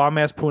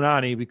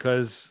punani,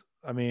 because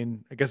I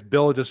mean, I guess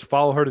Bill just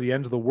followed her to the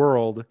ends of the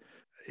world.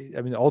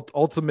 I mean,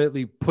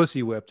 ultimately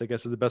pussy whipped, I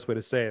guess is the best way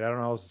to say it. I don't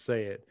know how else to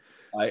say it.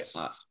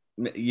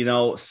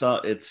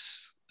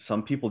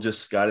 Some people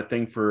just got a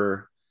thing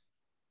for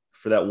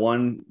that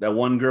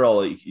one girl.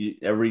 They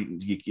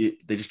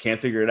just can't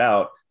figure it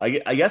out.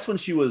 I guess when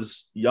she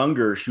was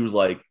younger, she was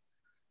like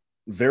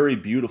very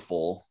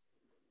beautiful,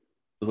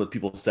 is what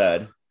people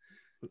said.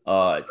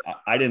 I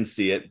didn't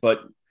see it,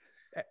 but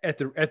at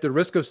the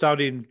risk of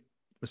sounding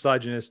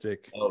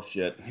misogynistic. Oh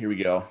shit! Here we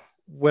go.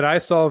 When I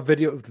saw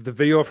the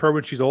video of her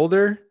when she's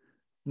older,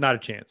 not a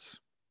chance.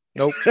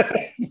 Nope.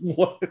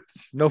 What?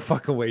 No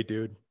fucking way,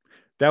 dude.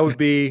 That would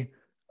be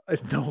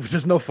no,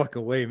 just no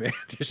fucking way, man.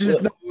 There's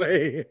just no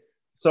way.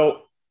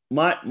 So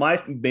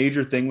my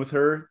major thing with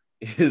her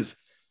is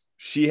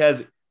she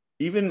has,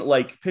 even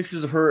like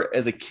pictures of her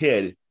as a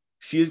kid,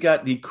 she's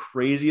got the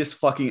craziest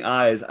fucking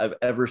eyes I've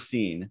ever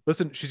seen.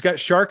 Listen, she's got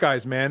shark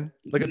eyes, man.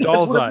 Like a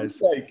doll's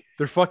eyes. Like.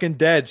 They're fucking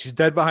dead. She's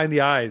dead behind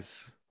the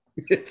eyes.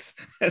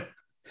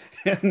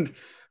 And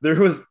there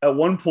was at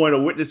one point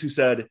a witness who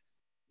said,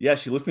 yeah,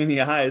 she looked me in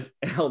the eyes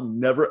and I'll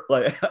never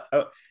like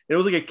it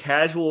was like a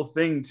casual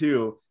thing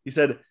too. He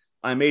said,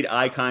 I made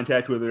eye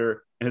contact with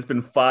her and it's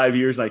been 5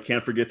 years and I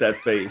can't forget that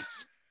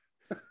face.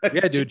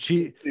 Yeah, dude.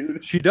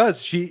 She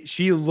does.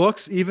 She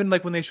looks, even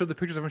like when they showed the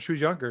pictures of when she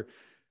was younger.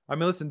 I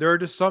mean, listen, there are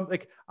just some,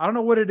 like, I don't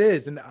know what it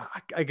is. And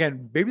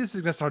again, maybe this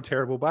is going to sound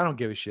terrible, but I don't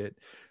give a shit.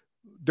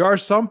 There are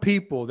some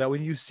people that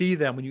when you see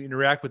them, when you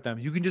interact with them,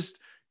 you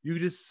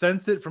just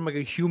sense it from like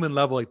a human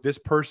level. Like this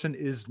person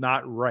is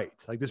not right.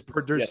 Like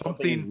there's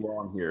something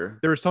wrong here.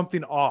 There's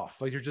something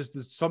off. Like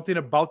there's something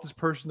about this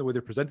person, the way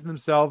they're presenting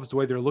themselves, the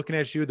way they're looking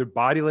at you, their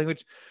body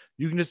language.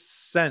 You can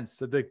just sense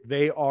that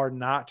they are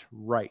not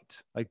right.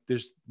 Like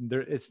it's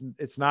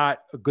not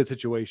a good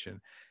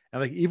situation.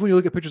 And like, even when you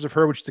look at pictures of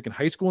her, when she's like in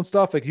high school and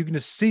stuff, like you can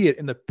just see it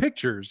in the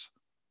pictures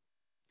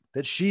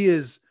that she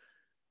is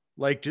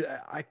like,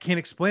 I can't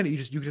explain it. You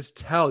just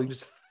tell, you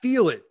just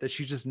feel it that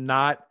she's just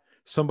not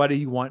somebody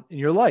you want in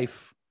your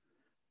life.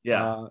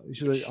 Yeah.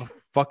 She's like a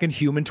fucking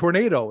human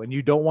tornado and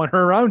you don't want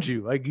her around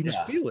you. Like you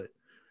just feel it.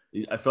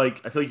 I feel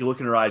like you look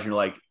in her eyes and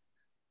you're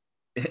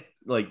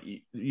like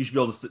you should be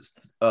able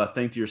to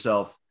think to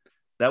yourself,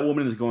 that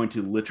woman is going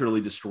to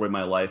literally destroy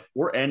my life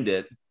or end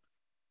it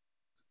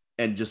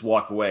and just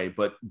walk away.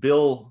 But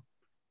Bill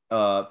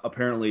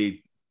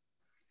apparently,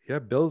 yeah,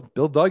 Bill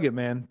dug it,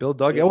 man. Bill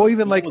dug it. Well,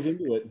 even Bill like was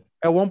into it.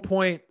 at one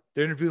point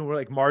they're interviewing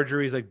like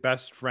Marjorie's like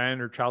best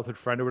friend or childhood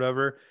friend or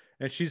whatever,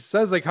 and she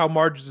says like how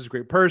Marge is a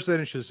great person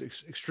and she's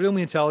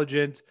extremely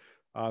intelligent,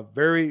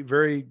 very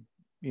very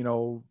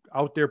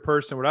out there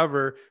person,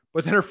 whatever.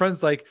 But then her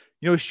friend's like,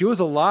 she was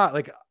a lot.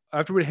 Like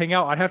after we'd hang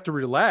out, I'd have to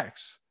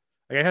relax.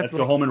 Like I have to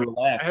go home and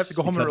relax. I have to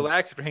go home and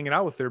relax after hanging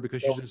out with her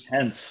because she's just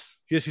intense.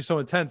 She's so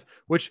intense,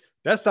 which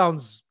that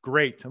sounds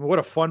great. I mean, what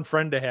a fun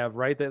friend to have,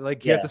 right? That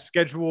like you have to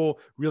schedule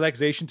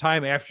relaxation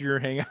time after your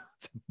hangout.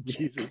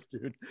 Jesus,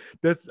 dude.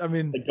 That's, I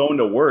mean, like going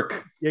to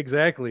work.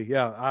 Exactly.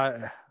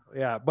 Yeah.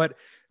 But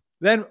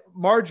then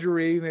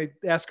Marjorie, they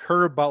ask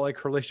her about like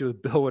her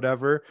relationship with Bill,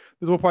 whatever.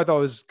 This one part I thought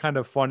was kind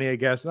of funny, I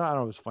guess. I don't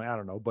know, it was funny. I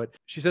don't know. But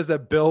she says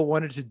that Bill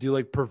wanted to do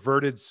like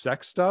perverted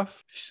sex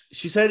stuff.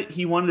 She said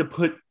he wanted to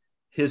put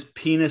his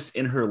penis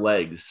in her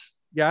legs.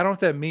 Yeah, I don't know what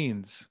that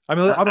means. I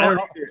mean, I'm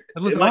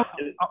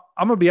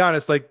gonna be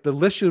honest. Like the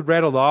list you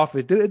rattled off,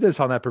 it did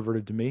sound that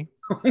perverted to me.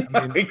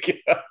 I mean,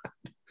 it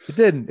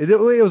didn't. It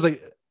was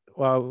like,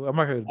 well, I'm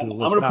not gonna do the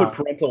list. I'm gonna put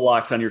parental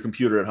locks on your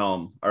computer at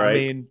home. All right. I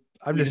mean,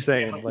 I'm just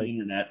saying, like,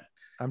 internet.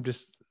 It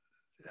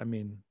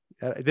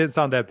didn't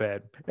sound that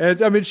bad.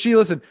 And I mean, she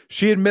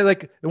admit,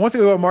 like, the one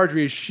thing about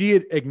Marjorie is she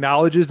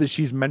acknowledges that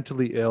she's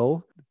mentally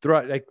ill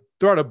throughout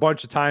a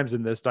bunch of times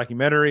in this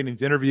documentary and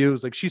these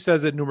interviews. Like she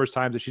says it numerous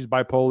times that she's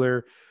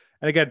bipolar.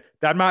 And again,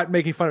 I'm not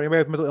making fun of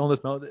anybody with mental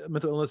illness.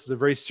 Mental illness is a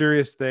very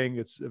serious thing.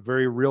 It's a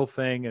very real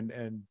thing,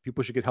 and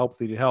people should get help if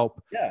they need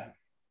help. Yeah.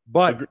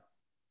 But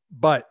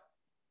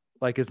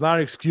like, it's not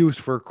an excuse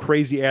for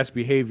crazy ass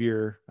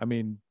behavior. I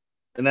mean,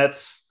 and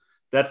that's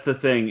the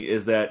thing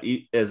is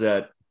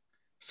that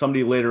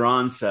somebody later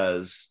on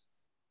says,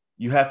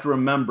 you have to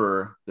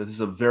remember that this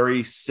is a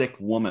very sick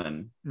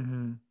woman.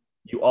 Mm-hmm.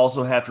 You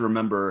also have to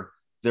remember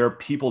there are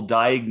people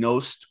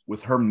diagnosed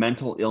with her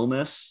mental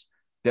illness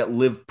that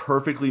live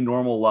perfectly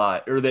normal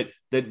lives, or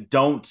that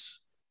don't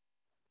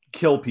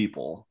kill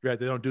people. Right.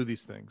 They don't do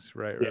these things.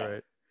 Right. Yeah.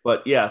 Right.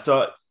 But yeah,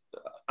 so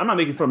I'm not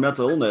making fun of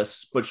mental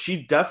illness, but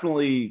she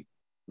definitely,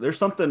 there's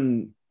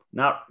something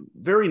not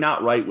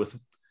right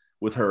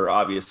with her,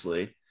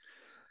 obviously.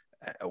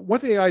 One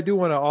thing I do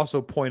want to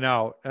also point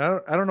out, and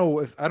I don't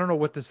know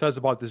what this says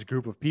about this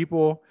group of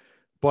people,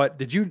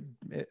 but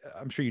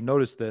I'm sure you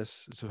noticed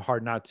this. It's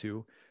hard not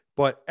to,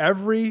 but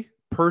every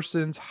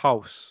person's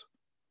house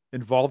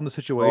involved in the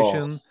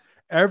situation,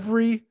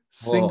 every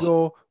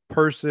single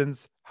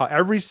person's house,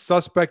 every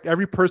suspect,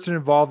 every person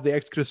involved, they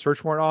execute a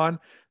search warrant on,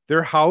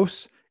 their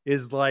house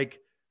is like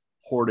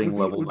hoarding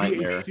level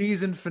nightmare. A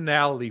season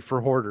finale for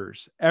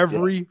hoarders.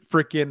 Every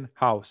freaking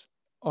house.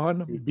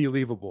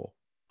 Unbelievable.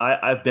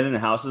 I've been in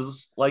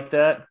houses like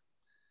that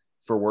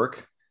for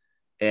work,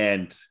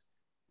 and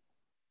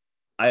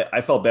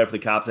I felt bad for the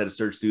cops that had to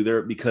search through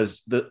there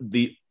because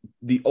the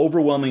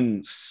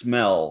overwhelming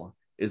smell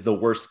is the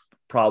worst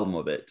problem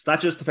of it. It's not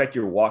just the fact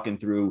you're walking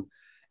through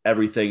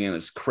everything and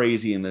it's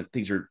crazy and the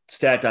things are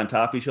stacked on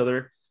top of each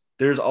other.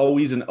 There's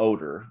always an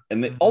odor,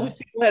 and all these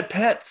people had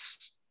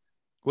pets.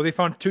 Well, they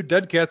found 2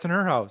 dead cats in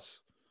her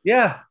house.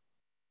 Yeah.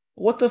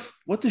 What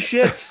the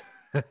shit?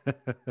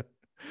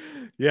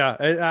 Yeah,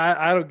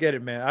 I don't get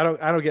it, man.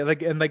 I don't get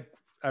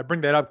I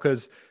bring that up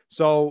because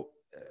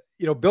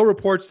Bill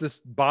reports this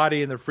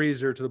body in the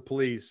freezer to the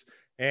police,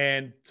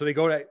 and so they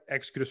go to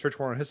execute a search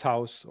warrant on his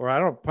house, or I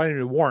don't probably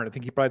need a warrant. I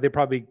think they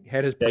probably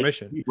had his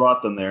permission. He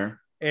brought them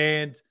there,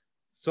 and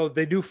so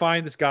they do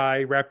find this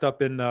guy wrapped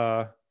up in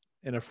a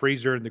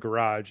freezer in the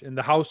garage, and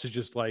the house is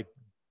just like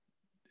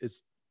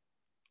it's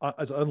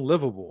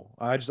unlivable.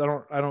 It's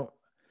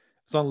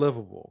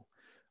unlivable.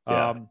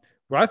 Yeah.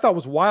 What I thought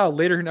was wild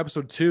later in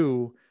episode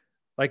 2,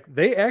 like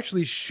they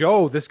actually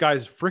show this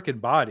guy's freaking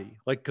body,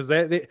 like, because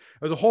it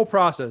was a whole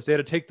process. They had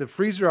to take the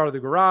freezer out of the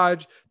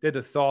garage. They had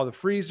to thaw the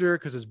freezer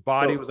because his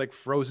body was like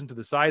frozen to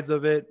the sides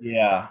of it.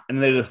 Yeah,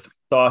 and they had to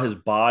thaw his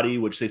body,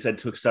 which they said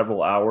took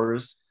several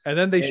hours. And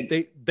then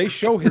they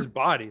show his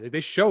body, like they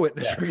show it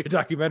in this freaking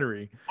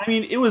documentary. I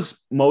mean, it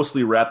was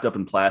mostly wrapped up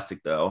in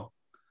plastic, though.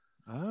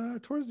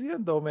 Towards the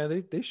end, though,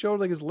 man, they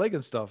showed like his leg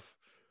and stuff.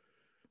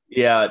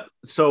 Yeah,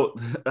 so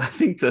I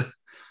think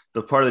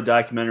the part of the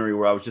documentary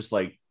where I was just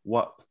like,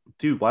 what,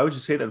 dude, why would you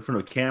say that in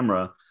front of a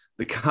camera?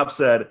 The cop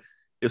said,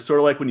 it's sort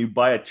of like when you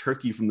buy a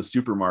turkey from the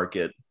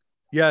supermarket.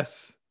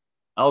 Yes.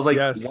 I was like,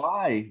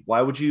 why?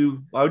 Why would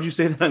you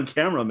say that on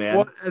camera, man?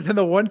 Well, and then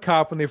the one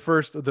cop,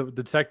 the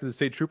detective, the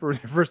state trooper, when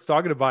they first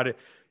talking about it,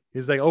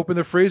 he's like, open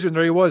the freezer, and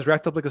there he was,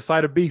 wrapped up like a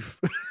side of beef.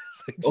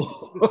 Like,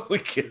 oh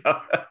my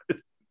God.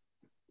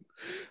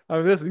 I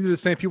mean, these are the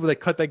same people that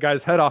cut that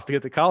guy's head off to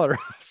get the collar.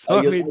 So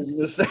I was going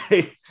to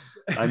say,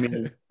 I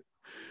mean,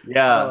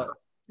 yeah.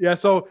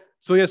 So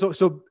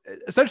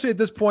essentially at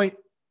this point,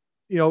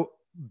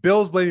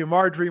 Bill's blaming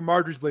Marjorie.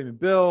 Marjorie's blaming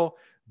Bill.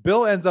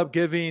 Bill ends up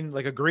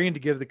agreeing to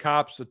give the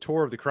cops a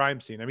tour of the crime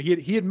scene. I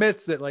mean, he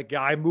admits that, like,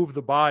 I moved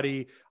the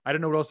body. I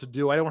didn't know what else to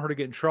do. I don't want her to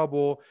get in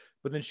trouble.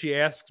 but then she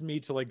asked me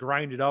to like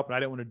grind it up, and I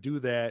didn't want to do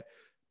that.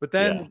 But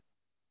Yeah.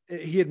 then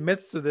he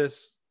admits to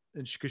this,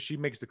 and because she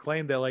makes the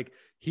claim that like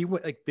he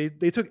went like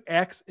they took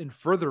acts in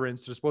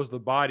furtherance to dispose of the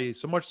body,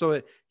 so much so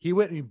that he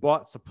went and he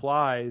bought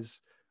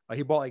supplies.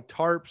 He bought like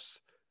tarps.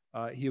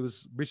 He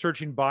was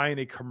researching buying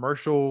a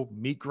commercial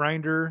meat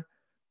grinder.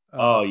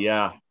 Oh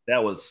yeah,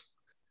 that was.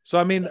 So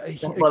I mean,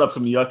 That brought up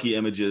some yucky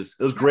images.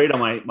 It was great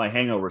on my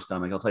hangover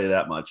stomach. I'll tell you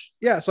that much.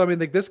 yeah. So I mean,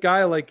 like this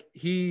guy, like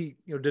he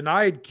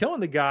denied killing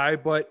the guy,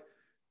 but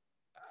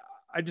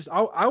I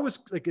was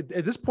like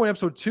at this point,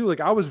 episode 2, like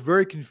I was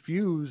very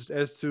confused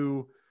as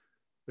to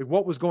like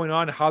what was going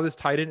on, how this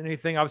tied in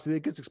anything. Obviously,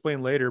 it gets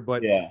explained later,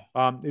 but Yeah.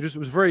 It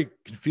was very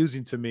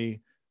confusing to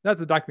me. Not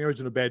that the documentary was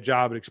doing a bad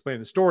job at explaining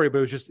the story, but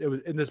it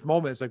was in this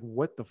moment, it's like,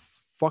 what the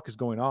fuck is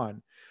going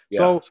on? Yeah.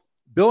 So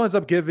Bill ends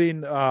up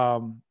giving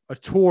a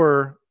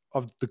tour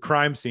of the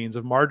crime scenes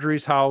of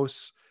Marjorie's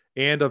house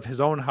and of his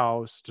own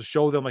house to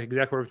show them like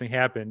exactly where everything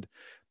happened.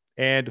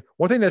 And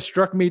one thing that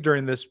struck me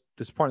during this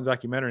part of the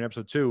documentary in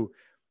episode 2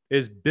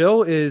 is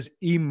Bill is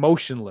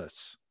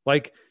emotionless.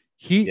 Like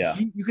he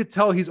you could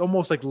tell he's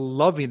almost like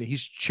loving it.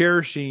 He's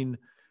cherishing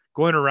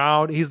going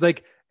around. He's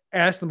like,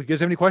 ask them, you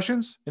guys have any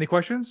questions? Any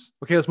questions?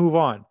 Okay, let's move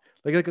on.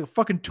 Like a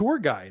fucking tour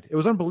guide. It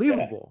was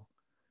unbelievable.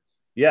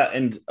 Yeah,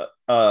 and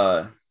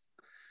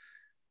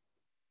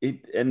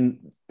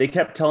they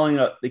kept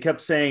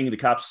saying, the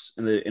cops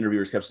and the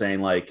interviewers kept saying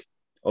like,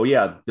 oh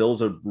yeah,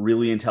 Bill's a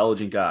really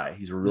intelligent guy.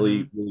 He's a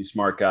really really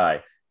smart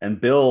guy.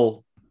 And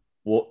Bill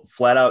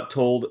flat out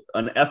told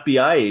an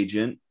FBI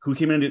agent who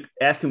came in to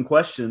ask him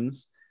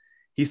questions.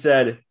 He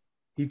said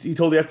he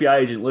told the FBI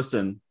agent,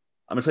 listen,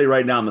 I'm gonna tell you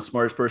right now, I'm the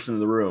smartest person in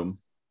the room.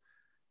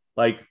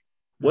 Like,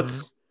 what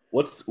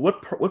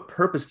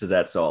purpose does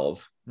that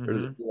solve?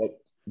 Or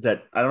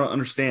that I don't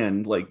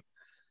understand. Like,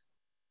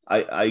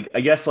 I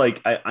guess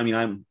like I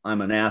mean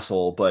I'm an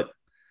asshole, but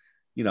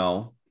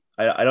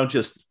I don't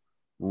just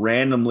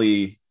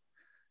randomly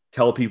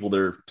tell people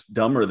they're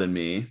dumber than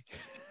me.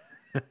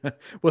 Well,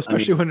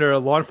 especially when they're a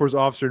law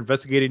enforcement officer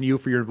investigating you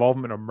for your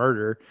involvement in a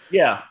murder.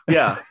 Yeah.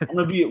 I'm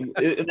gonna be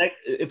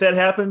if that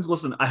happens.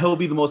 Listen, I will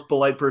be the most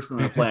polite person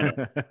on the planet.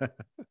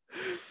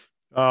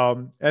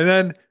 And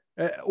then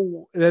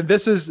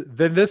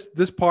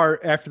this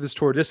part after this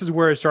tour, this is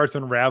where it starts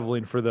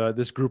unraveling for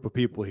this group of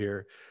people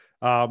here.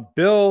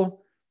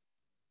 Bill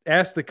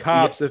asked the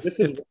cops if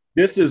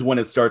this is when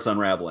it starts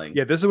unraveling.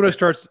 Yeah, this is when it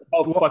starts.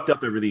 How fucked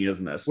up everything is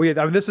in this. Well,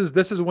 yeah, I mean, this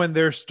is when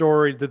their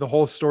story, the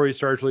whole story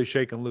starts really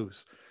shaking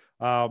loose.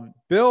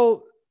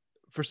 Bill,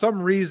 for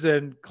some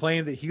reason,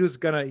 claimed that he was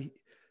gonna,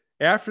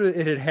 after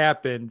it had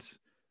happened,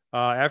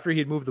 after he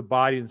had moved the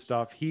body and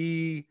stuff,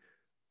 he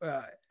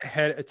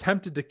had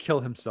attempted to kill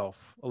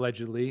himself,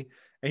 allegedly.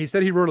 And he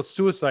said he wrote a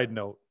suicide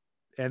note.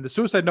 And the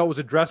suicide note was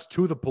addressed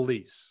to the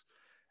police.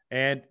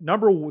 And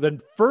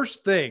the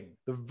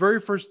very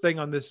first thing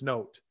on this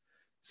note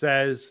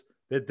says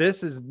that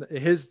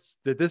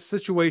this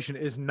situation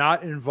is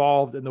not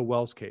involved in the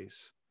Wells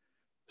case.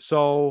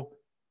 So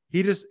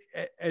his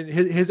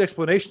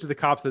explanation to the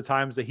cops at the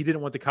time is that he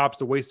didn't want the cops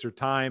to waste their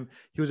time.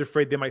 He was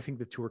afraid they might think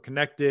the two were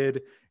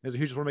connected. And so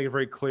he just want to make it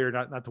very clear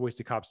not to waste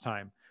the cops'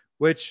 time,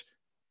 which,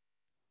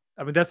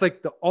 I mean, that's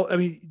like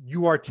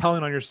you are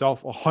telling on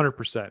yourself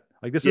 100%.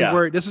 Like this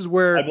is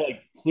where I'm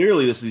like,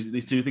 clearly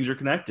these two things are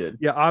connected.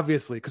 Yeah,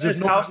 obviously. Because his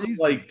house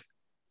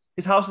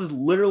is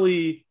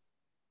literally,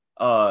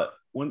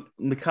 when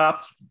the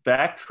cops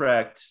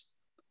backtracked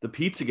the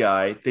pizza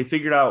guy, they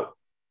figured out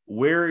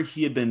where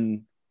he had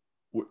been.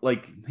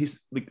 Like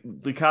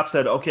the cop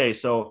said, okay,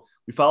 so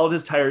we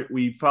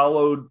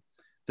followed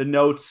the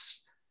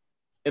notes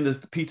in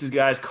the pizza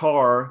guy's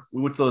car.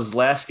 We went to his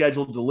last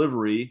scheduled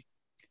delivery,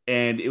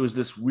 and it was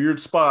this weird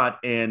spot,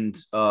 and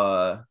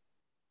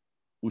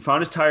we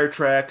found his tire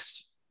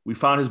tracks, we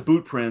found his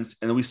boot prints,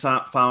 and then we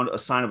found a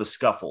sign of a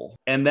scuffle.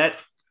 And that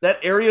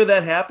area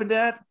that happened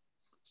at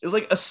is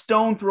like a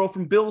stone throw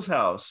from Bill's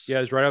house. Yeah,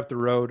 it's right up the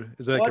road.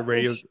 It's like abandoned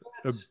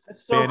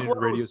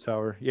radio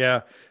tower.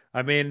 Yeah,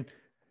 I mean,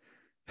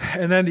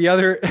 and then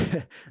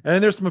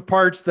there's some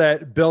parts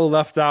that Bill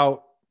left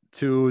out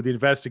to the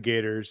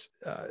investigators.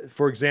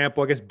 For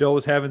example, I guess Bill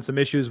was having some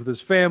issues with his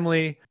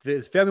family.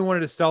 His family wanted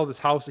to sell this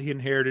house that he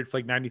inherited for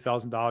like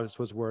 $90,000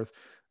 was worth.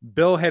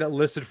 Bill had it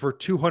listed for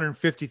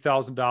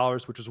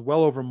 $250,000, which is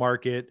well over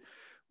market,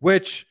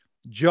 which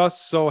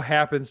just so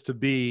happens to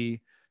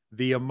be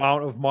the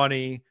amount of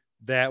money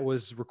that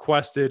was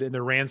requested in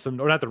the ransom,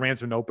 or not the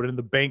ransom note, but in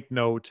the bank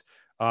note,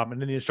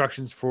 and then the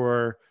instructions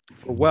for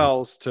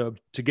Wells to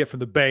get from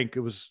the bank. It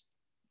was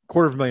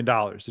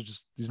 $250,000. It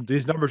just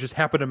these numbers just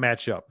happen to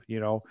match up,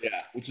 Yeah,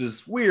 which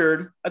is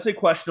weird. I'd say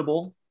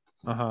questionable.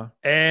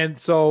 And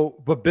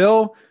so, but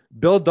Bill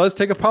does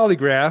take a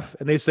polygraph,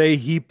 and they say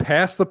he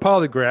passed the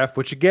polygraph,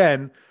 which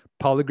again,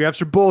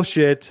 polygraphs are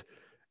bullshit.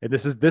 And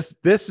this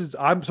is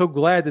I'm so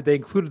glad that they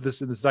included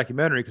this in this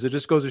documentary, because it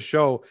just goes to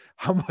show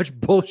how much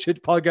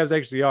bullshit polygraphs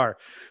actually are.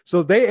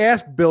 So they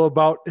asked Bill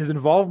about his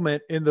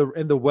involvement in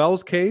the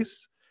Wells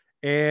case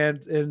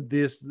and in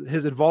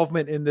his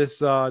involvement in this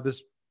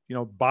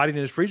body in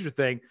his freezer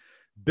thing.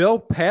 Bill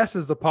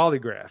passes the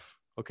polygraph,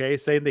 okay,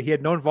 saying that he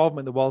had no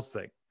involvement in the Wells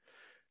thing.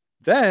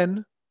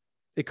 Then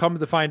it comes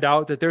to find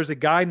out that there's a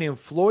guy named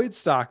Floyd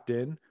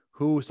Stockton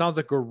who sounds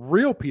like a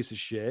real piece of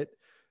shit.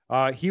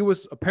 He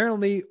was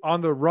apparently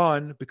on the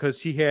run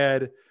because he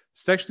had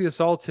sexually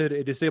assaulted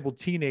a disabled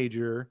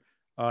teenager.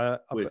 I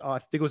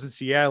think it was in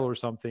Seattle or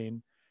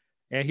something.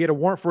 And he had a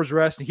warrant for his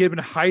arrest. And he had been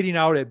hiding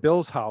out at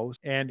Bill's house.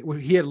 And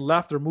he had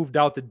left or moved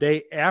out the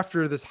day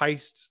after this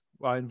heist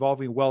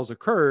involving Wells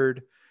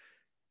occurred.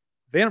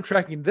 They end up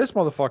tracking this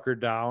motherfucker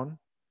down.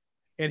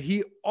 And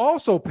he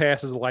also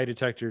passes a lie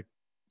detector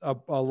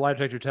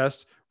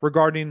test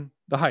regarding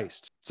the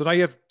heist. So now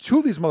you have two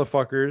of these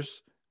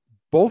motherfuckers,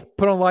 both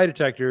put on lie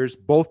detectors,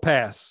 both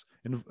pass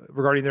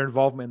regarding their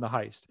involvement in the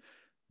heist.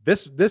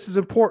 This is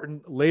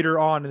important later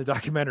on in the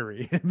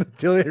documentary,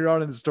 later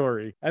on in the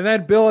story. And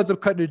then Bill ends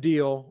up cutting a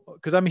deal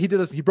because he did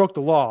this. He broke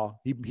the law.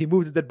 He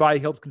moved a dead body,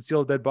 helped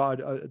conceal a dead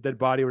body,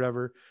 or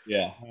whatever.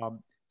 Yeah.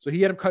 So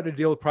he ended up cutting a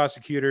deal with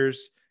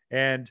prosecutors,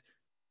 and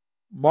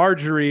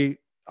Marjorie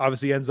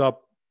obviously ends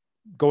up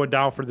going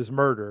down for this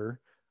murder,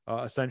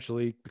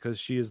 essentially because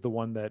she is the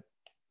one that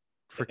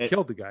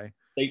killed the guy.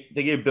 They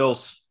gave Bill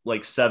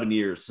like 7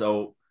 years.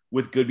 So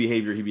with good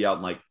behavior, he'd be out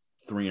in like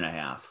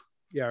 3.5.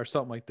 Yeah, or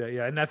something like that.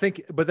 Yeah. And I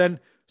think, but then,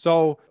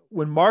 so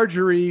when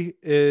Marjorie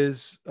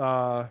is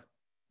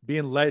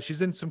being led,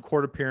 she's in some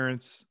court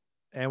appearance,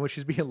 and when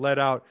she's being led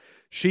out,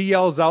 she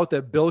yells out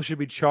that Bill should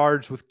be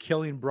charged with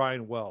killing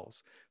Brian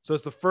Wells. So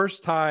it's the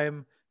first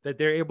time that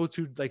they're able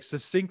to like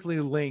succinctly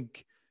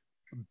link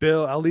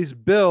Bill, at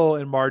least Bill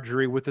and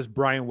Marjorie, with this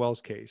Brian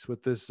Wells case,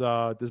 with this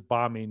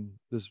bombing,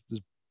 this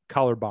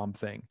collar bomb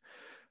thing.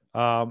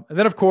 And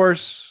then of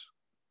course,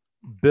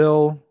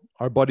 Bill,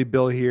 our buddy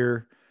Bill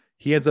here,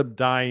 he ends up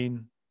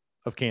dying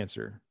of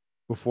cancer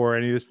before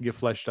any of this can get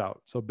fleshed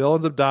out. So Bill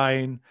ends up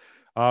dying.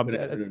 A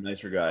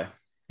nicer guy.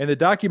 In the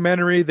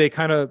documentary, they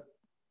kind of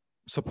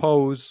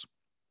suppose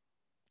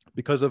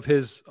because of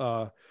his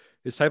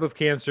type of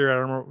cancer, I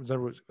don't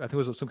remember, I think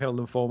it was some kind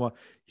of lymphoma.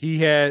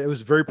 It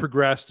was very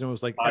progressed and it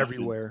was like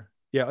everywhere.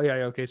 Yeah.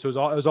 Okay. So it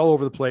was all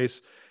over the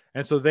place.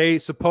 And so they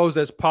suppose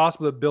that it's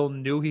possible that Bill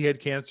knew he had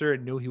cancer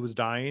and knew he was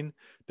dying.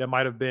 That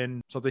might have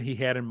been something he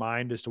had in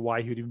mind as to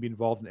why he would even be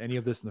involved in any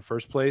of this in the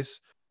first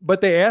place.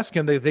 But they ask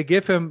him, they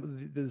give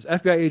him, this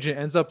FBI agent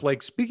ends up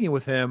like speaking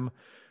with him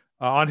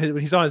when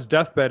he's on his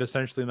deathbed,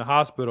 essentially in the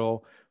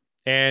hospital.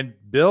 And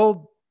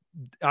Bill,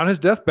 on his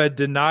deathbed,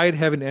 denied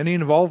having any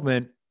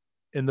involvement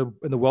in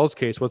the Wells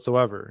case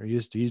whatsoever.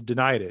 He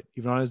denied it,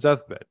 even on his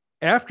deathbed.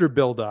 After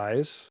Bill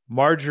dies,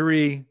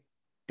 Marjorie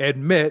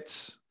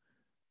admits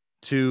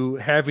to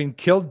having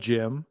killed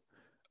Jim,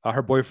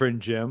 her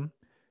boyfriend Jim,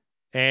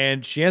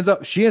 and she ends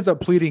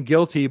up pleading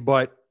guilty,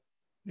 but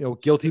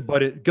guilty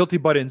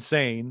but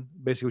insane.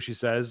 Basically, what she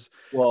says.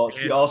 Well,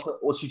 she also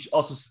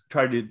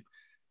tried to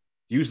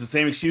use the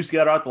same excuse he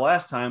got out the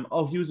last time.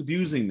 Oh, he was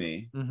abusing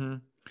me. Mm-hmm.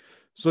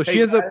 So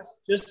she ends up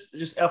just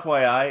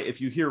FYI,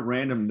 if you hear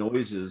random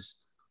noises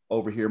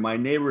over here, my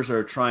neighbors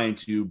are trying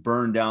to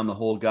burn down the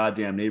whole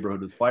goddamn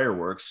neighborhood with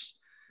fireworks.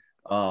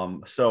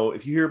 So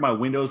if you hear my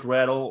windows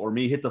rattle or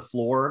me hit the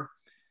floor,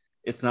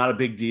 it's not a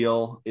big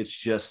deal. It's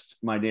just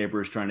my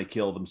neighbors trying to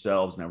kill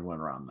themselves and everyone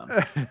around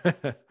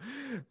them.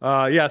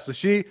 Yeah. So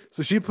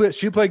she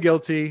pled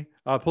guilty,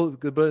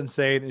 but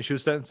insane, and she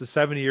was sentenced to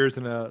 7 years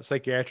in a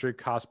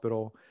psychiatric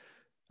hospital.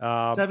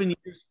 7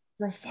 years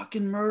for a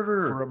fucking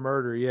murder. For a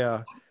murder, yeah.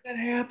 How did that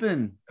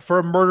happen? For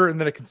a murder and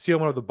then a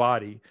concealment of the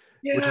body.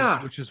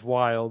 Yeah. Which is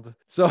wild.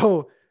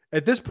 So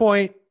at this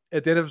point,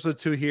 at the end of episode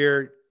 2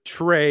 here,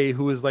 Trey,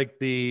 who is like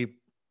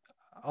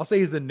I'll say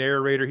he's the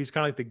narrator. He's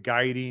kind of like the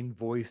guiding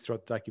voice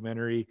throughout the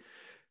documentary.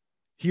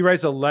 He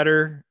writes a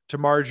letter to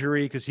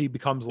Marjorie because he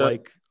becomes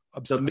like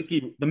obsessed.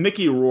 The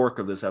Mickey Rourke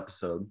of this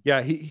episode.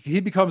 Yeah, he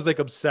becomes like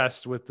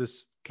obsessed with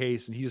this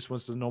case and he just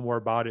wants to know more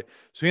about it.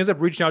 So he ends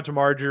up reaching out to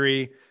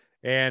Marjorie,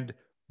 and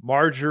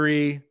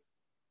Marjorie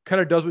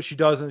kind of does what she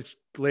does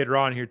later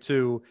on here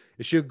too.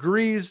 Is she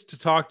agrees to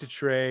talk to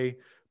Trey,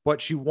 but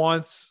she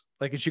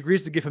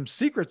agrees to give him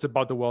secrets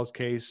about the Wells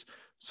case,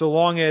 so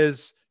long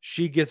as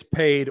she gets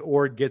paid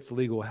or gets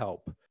legal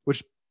help,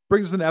 which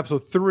brings us into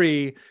episode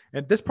 3.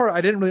 And this part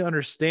I didn't really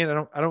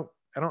understand. I don't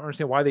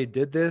understand why they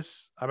did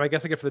this. I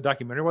guess I get for the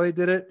documentary why they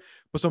did it.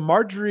 But so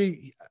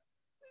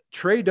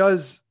Trey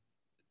does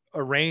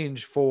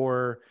arrange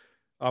for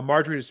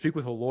Marjorie to speak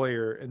with a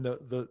lawyer, and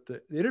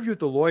the interview with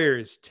the lawyer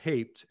is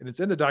taped and it's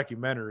in the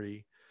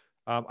documentary.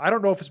 I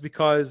don't know if it's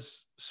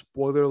because,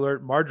 spoiler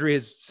alert, Marjorie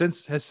has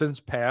since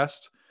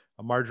passed.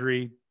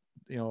 Marjorie,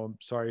 I'm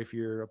sorry if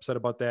you're upset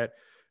about that.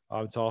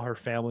 It's all her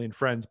family and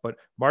friends, but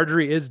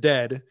Marjorie is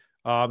dead.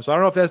 So I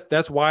don't know if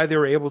that's why they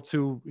were able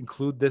to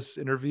include this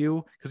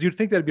interview, because you'd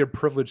think that'd be a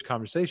privileged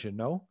conversation.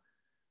 No,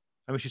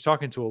 I mean, she's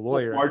talking to a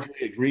lawyer. Marjorie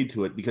agreed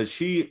to it because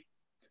she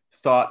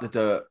thought that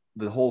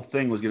the whole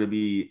thing was going to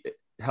be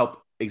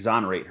help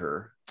exonerate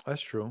her.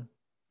 That's true.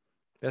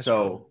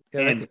 True.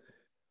 Yeah, and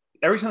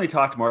every time they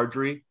talk to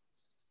Marjorie,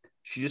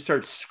 she just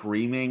starts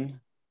screaming.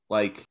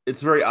 Like,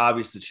 it's very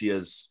obvious that she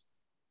has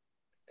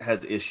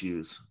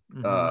issues.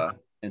 Mm-hmm.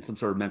 and some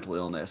sort of mental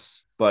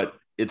illness, but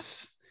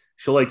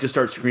she'll like just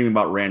start screaming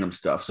about random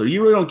stuff. So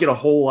you really don't get a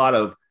whole lot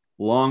of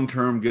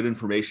long-term good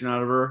information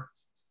out of her.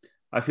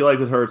 I feel like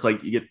with her, it's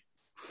like you get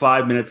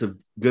 5 minutes of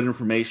good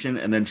information,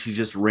 and then she's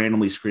just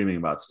randomly screaming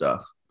about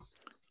stuff.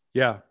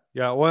 Yeah.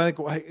 Yeah. Well,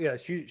 yeah,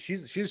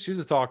 she's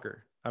a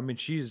talker. I mean,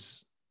 she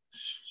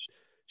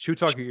would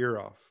talk your ear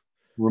off.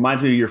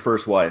 Reminds me of your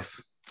first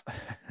wife.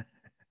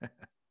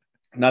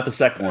 Not the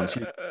second one.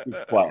 She's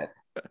quiet.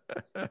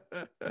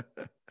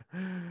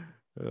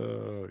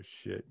 Oh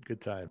shit.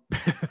 Good time.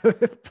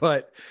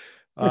 But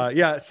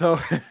yeah, so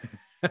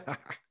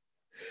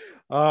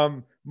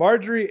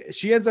Marjorie,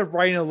 she ends up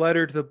writing a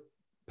letter to the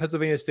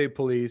Pennsylvania State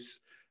Police.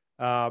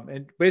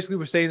 And basically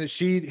we're saying that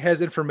she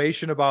has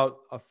information about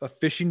a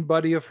fishing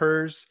buddy of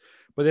hers,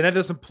 but then that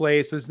doesn't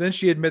play. So then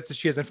she admits that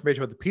she has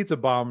information about the pizza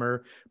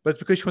bomber, but it's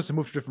because she wants to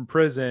move to a different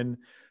prison.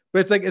 But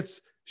it's like,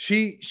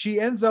 she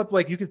ends up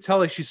like, you can tell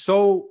like she's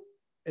so,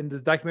 and the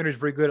documentary is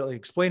very good at like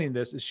explaining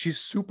this, is she's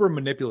super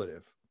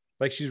manipulative.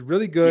 Like she's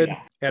really good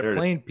at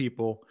playing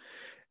people.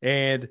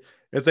 And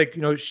it's like,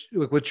 you know,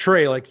 like with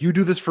Trey, like you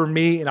do this for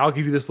me and I'll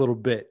give you this little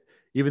bit,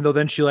 even though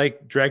then she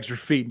like drags her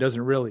feet and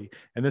doesn't really.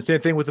 And the same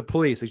thing with the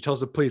police. Like she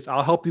tells the police,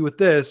 I'll help you with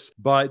this,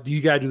 but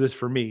you got to do this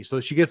for me. So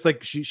she gets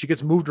like, she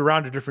gets moved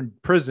around to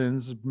different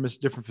prisons,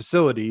 different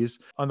facilities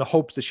on the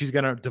hopes that she's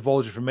going to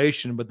divulge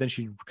information, but then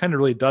she kind of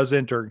really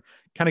doesn't, or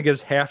kind of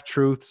gives half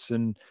truths.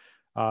 And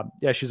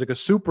yeah, she's like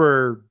just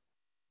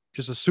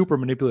a super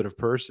manipulative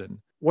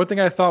person. One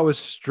thing I thought was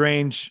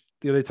strange,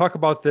 you know, they talk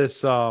about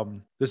this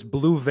this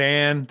blue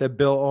van that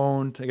Bill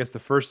owned. I guess the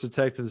first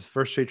detective, this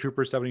first state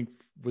trooper, somebody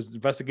was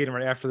investigating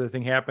right after the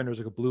thing happened. There was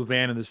like a blue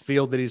van in this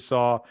field that he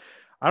saw.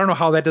 I don't know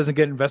how that doesn't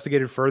get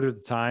investigated further at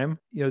the time.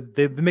 You know,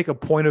 they make a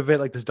point of it,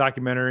 like this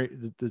documentary,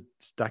 this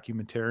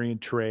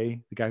documentarian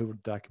Trey, the guy who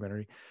wrote the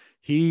documentary,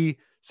 he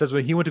says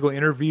when he went to go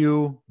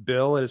interview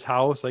Bill at his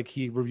house, like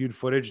he reviewed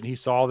footage and he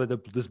saw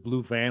that this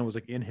blue van was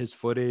like in his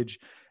footage.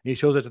 And he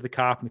shows it to the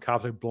cop, and the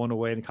cop's like blown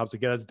away. And the cop's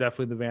like, yeah, that's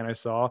definitely the van I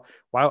saw.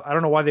 Well, I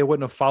don't know why they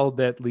wouldn't have followed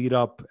that lead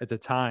up at the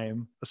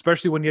time,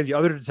 especially when you had the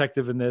other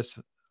detective in this.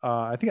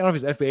 I think, I don't know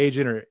if he's FBI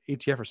agent or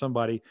ATF or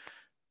somebody,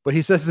 but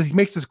he says, he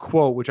makes this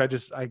quote, which I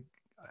don't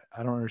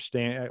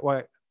understand.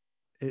 Why?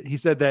 He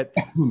said that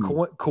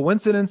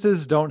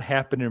coincidences don't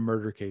happen in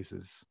murder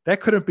cases.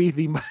 That couldn't be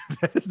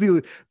that is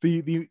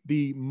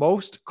the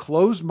most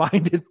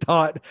closed-minded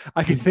thought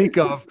I can think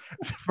of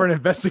for an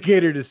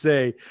investigator to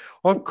say.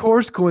 Of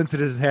course,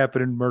 coincidences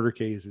happen in murder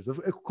cases.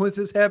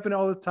 Coincidences happen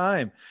all the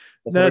time.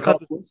 That's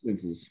what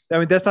coincidences. I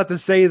mean, that's not to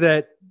say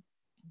that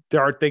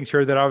there are things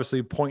here that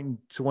obviously point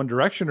to one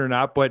direction or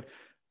not, but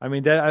I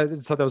mean, I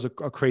just thought that was a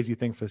crazy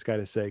thing for this guy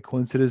to say.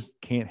 Coincidences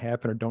can't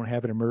happen or don't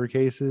happen in murder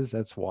cases.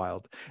 That's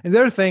wild. And the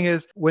other thing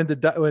is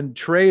when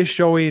Trey is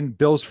showing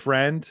Bill's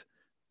friend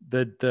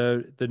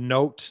the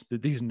note,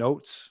 these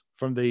notes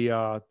from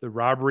the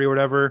robbery or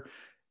whatever,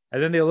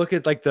 and then they look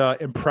at like the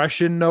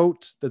impression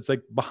note that's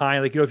like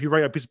behind, like, you know, if you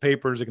write a piece of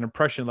paper, there's like an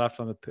impression left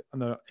on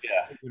the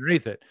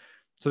underneath it.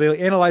 So they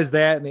analyze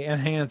that and they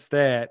enhance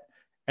that,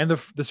 and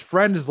this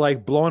friend is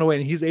like blown away,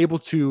 and he's able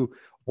to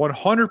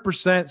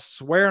 100%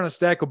 swear on a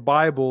stack of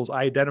Bibles,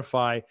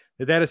 identify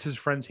that is his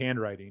friend's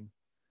handwriting.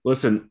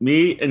 Listen,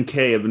 me and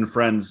Kay have been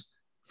friends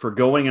for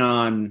going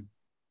on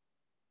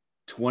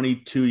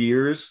 22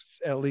 years.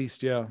 At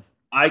least, yeah.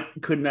 I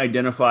couldn't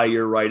identify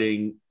your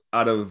writing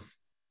out of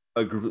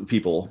a group of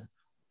people.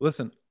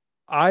 Listen,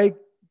 I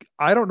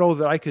don't know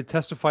that I could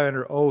testify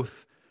under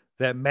oath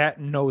that Matt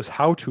knows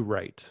how to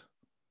write.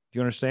 Do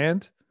you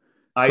understand?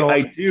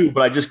 I do,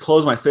 but I just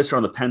close my fist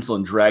around the pencil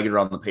and drag it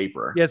around the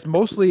paper. Yeah, it's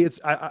mostly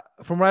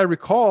from what I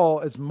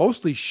recall, it's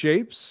mostly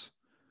shapes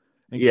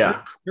and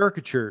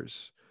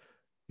caricatures.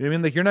 You know what I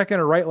mean? Like, you're not going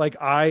to write like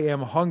 "I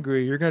am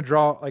hungry." You're going to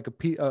draw like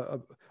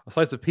a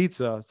slice of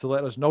pizza to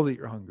let us know that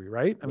you're hungry,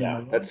 right? I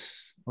mean,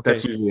 that's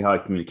usually how I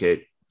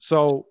communicate.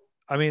 So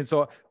I mean,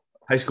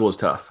 high school is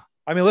tough.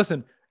 I mean,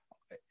 listen,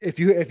 if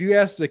you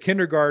asked a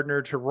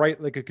kindergartner to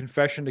write like a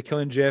confession to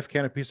killing JFK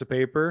on a piece of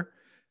paper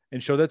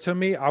and show that to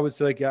me, I would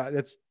say, like, yeah,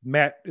 that's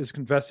Matt is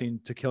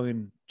confessing to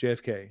killing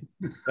JFK.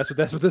 That's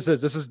what this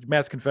is. This is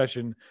Matt's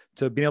confession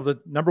to being able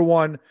to, number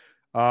one,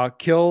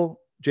 kill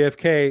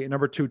JFK, and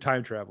number two,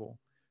 time travel.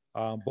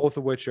 Both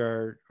of which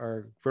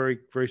are very,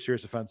 very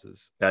serious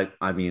offenses.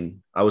 I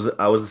mean, I was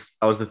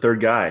the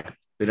third guy.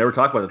 They never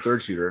talk about the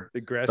third shooter.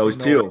 It's always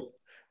two.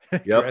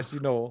 Yep. Grassy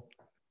Knoll.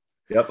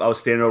 Yep. I was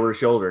standing over his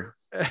shoulder.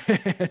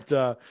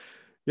 And,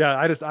 yeah,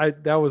 I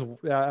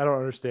don't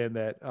understand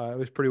that. It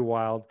was pretty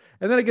wild.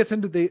 And then it gets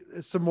into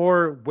some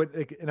more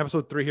in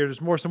episode 3 here.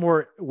 There's some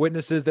more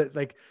witnesses that,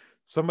 like,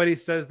 somebody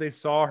says they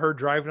saw her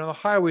driving on the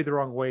highway the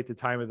wrong way at the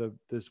time of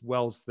this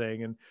Wells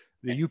thing. And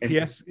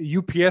the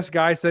UPS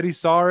guy said he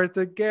saw her at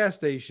the gas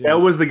station. That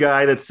was the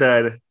guy that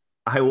said,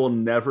 "I will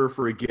never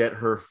forget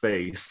her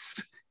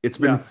face. It's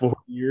been 4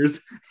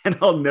 years and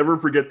I'll never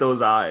forget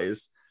those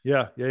eyes."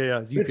 Yeah.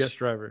 UPS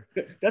driver.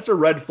 That's a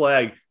red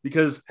flag,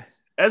 because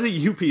as a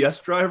UPS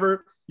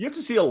driver, you have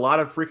to see a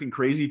lot of freaking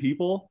crazy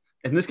people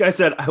And this guy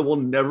said, I will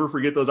never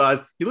forget those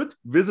eyes. He looked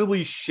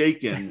visibly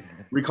shaken,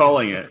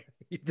 recalling it.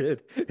 He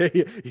did.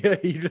 Yeah,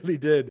 he really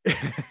did.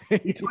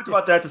 He talked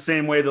about that the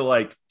same way that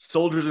like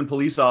soldiers and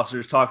police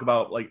officers talk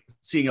about like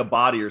seeing a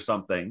body or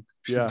something.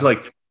 Yeah. It's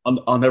like,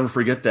 I'll never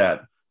forget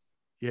that.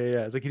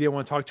 Yeah. It's like he didn't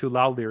want to talk too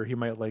loudly or he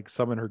might like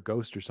summon her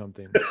ghost or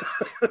something.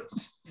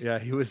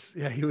 He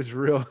was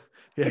real.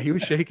 Yeah, he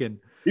was shaking.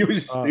 He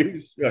was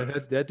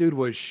that dude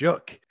was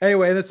shook.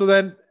 Anyway, and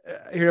then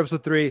here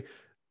episode 3.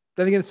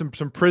 Then again,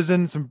 some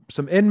prison,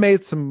 some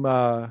inmates, some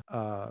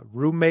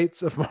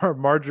roommates of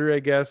Marjorie, I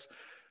guess,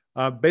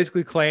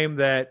 basically claim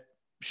that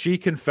she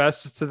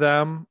confesses to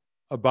them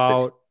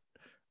about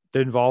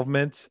the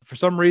involvement. For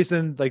some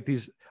reason, like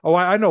these. Oh,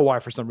 I know why.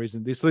 For some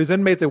reason, these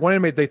inmates. One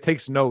inmate they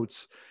takes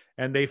notes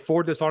and they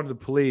forward this on to the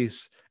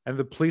police, and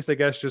the police, I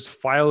guess, just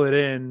file it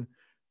in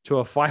to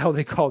a file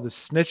they call the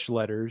snitch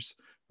letters,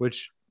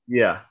 which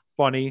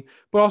funny,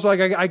 but also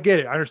like I get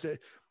it. I understand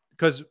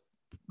because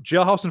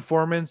jailhouse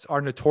informants are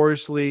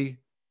notoriously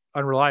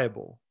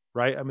unreliable,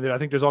 right? I mean, I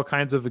think there's all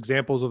kinds of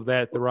examples of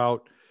that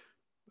throughout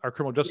our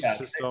criminal justice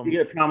system. You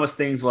get promised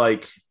things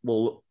like,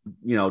 we'll,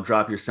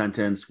 drop your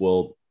sentence,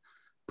 we'll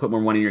put more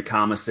money in your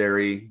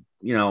commissary,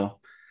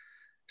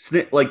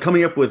 like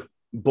coming up with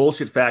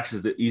bullshit facts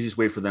is the easiest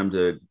way for them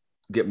to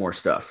get more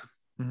stuff.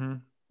 Mm-hmm.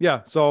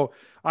 Yeah. So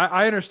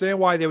I understand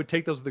why they would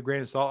take those with a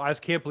grain of salt. I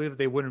just can't believe that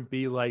they wouldn't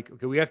be like,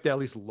 okay, we have to at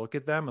least look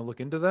at them and look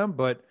into them,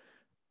 but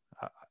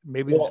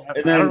maybe.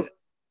 And then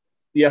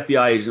the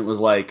FBI agent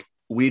was like,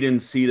 we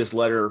didn't see this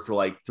letter for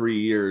like 3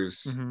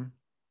 years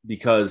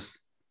because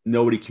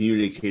nobody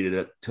communicated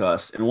it to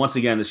us. And once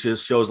again, this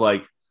just shows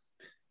like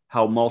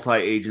how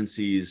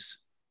multi-agencies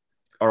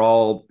are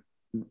all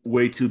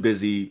way too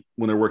busy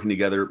when they're working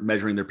together,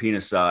 measuring their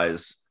penis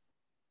size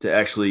to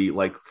actually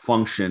like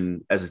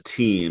function as a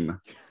team.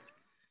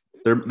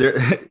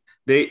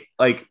 They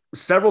like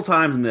several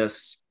times in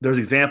this, there's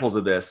examples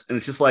of this. And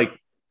it's just like,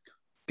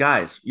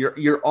 guys,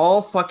 you're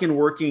all fucking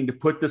working to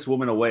put this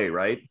woman away,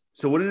 right?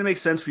 So wouldn't it make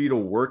sense for you to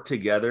work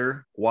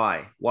together?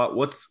 Why?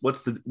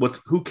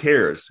 Who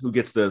cares who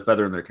gets the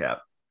feather in their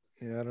cap?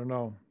 Yeah, I don't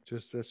know.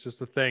 It's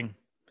just a thing.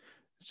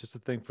 It's just a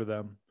thing for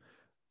them.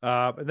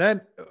 And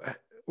then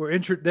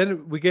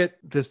then we get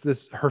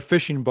this her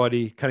fishing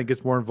buddy kind of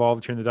gets more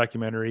involved here in the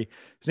documentary.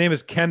 His name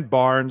is Ken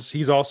Barnes.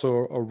 He's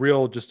also a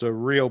real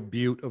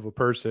beaut of a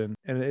person.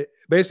 And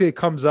it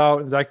comes out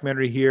in the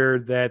documentary here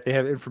that they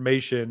have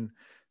information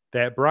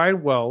that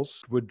Brian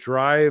Wells would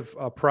drive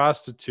a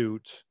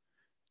prostitute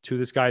to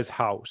this guy's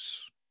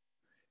house.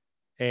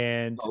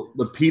 And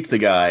the pizza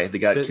guy that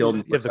got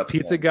killed. The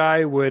pizza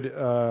guy would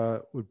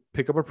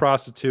pick up a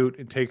prostitute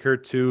and take her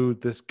to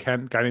this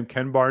guy named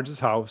Ken Barnes'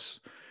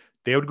 house.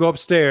 They would go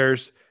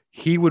upstairs.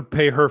 He would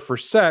pay her for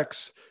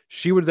sex.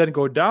 She would then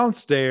go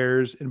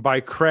downstairs and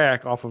buy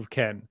crack off of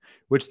Ken,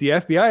 which the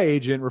FBI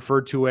agent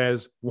referred to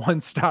as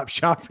one-stop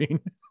shopping.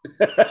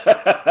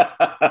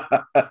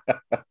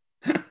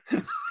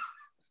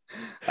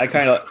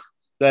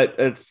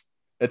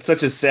 It's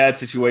such a sad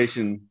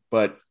situation,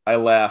 but I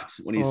laughed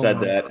when he said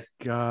that.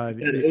 God,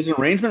 it was an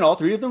arrangement all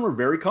three of them were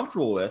very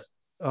comfortable with.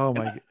 Oh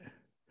my God.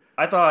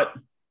 I thought,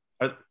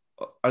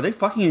 are they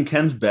fucking in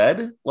Ken's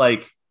bed?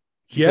 Like,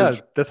 yeah,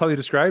 that's how he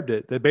described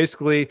it. That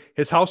basically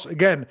his house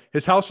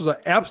was an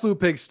absolute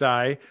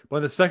pigsty, but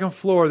on the second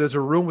floor, there's a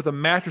room with a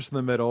mattress in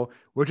the middle,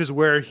 which is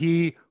where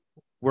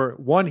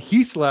one,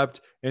 he slept,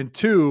 and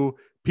two,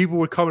 people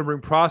would come and bring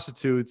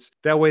prostitutes.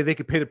 That way they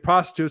could pay the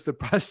prostitutes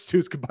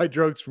could buy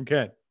drugs from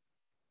Ken.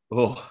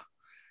 Oh,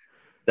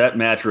 that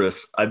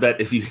mattress. I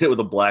bet if you hit it with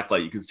a black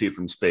light, you could see it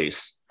from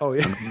space. Oh,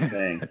 yeah.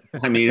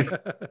 I mean,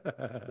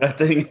 that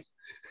thing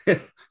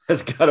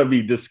has got to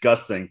be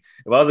disgusting.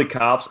 If I was the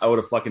cops, I would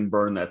have fucking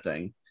burned that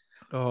thing.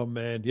 Oh,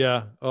 man.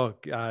 Yeah. Oh,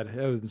 God. That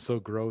would have been so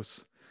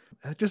gross.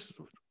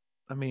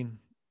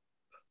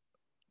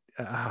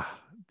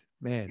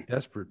 Man,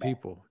 desperate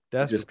people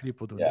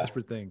doing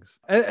desperate things.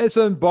 And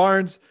so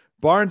Barnes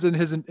in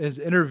his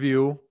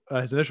interview,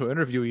 his initial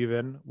interview,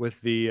 even with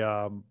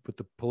the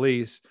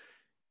police,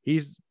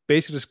 he's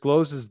basically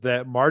discloses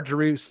that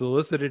Marjorie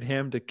solicited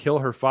him to kill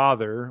her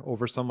father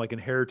over some like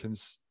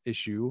inheritance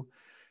issue.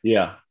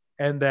 Yeah.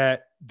 And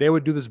that they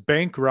would do this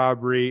bank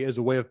robbery as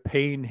a way of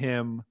paying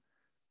him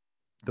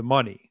the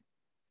money.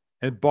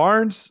 And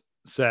Barnes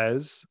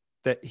says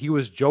that he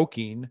was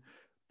joking,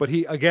 but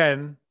he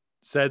again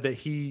said that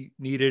he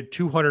needed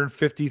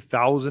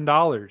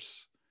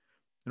 $250,000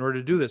 in order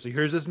to do this. So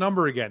here's this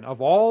number again.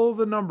 Of all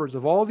the numbers,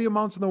 of all the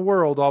amounts in the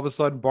world, all of a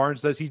sudden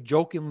Barnes says he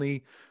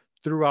jokingly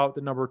threw out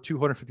the number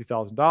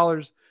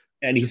 $250,000.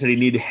 And he said he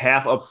needed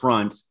half up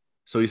front.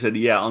 So he said,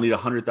 yeah, I'll need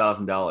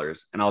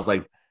 $100,000. And I was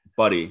like,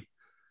 buddy,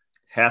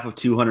 half of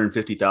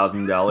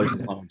 $250,000 is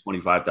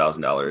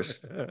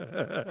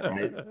 $125,000.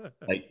 Right?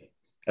 Like,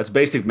 that's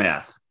basic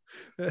math.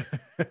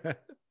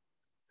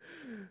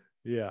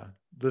 Yeah.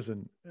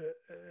 Listen,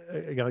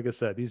 again, like I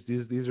said,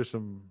 these are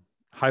some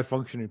high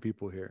functioning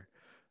people here.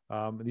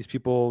 And these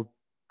people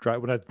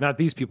not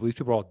these people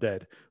are all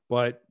dead,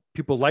 but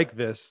people like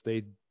this,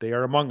 they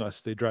are among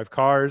us. They drive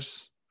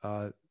cars.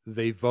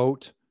 they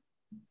vote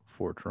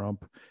for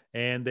Trump,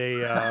 and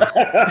they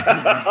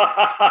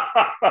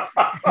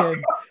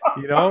and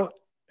you know,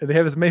 and they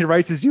have as many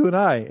rights as you and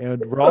I,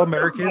 and we're all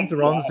Americans.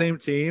 We're all on the same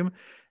team,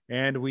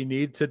 and we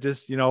need to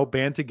just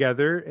band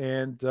together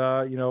and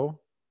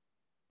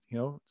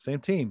same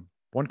team,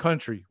 one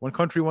country,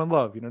 one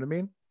love. You know what I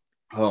mean?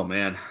 Oh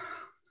man.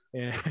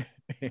 And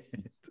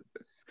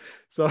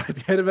so at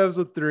the end of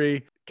episode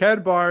 3,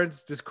 Ken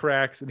Barnes just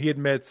cracks and he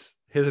admits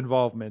his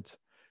involvement.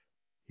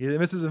 He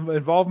admits his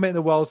involvement in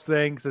the Wells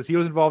thing, says he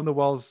was involved in the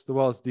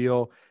Wells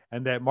deal,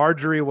 and that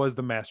Marjorie was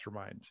the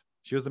mastermind.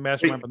 She was the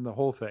mastermind on the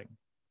whole thing.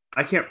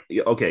 I can't.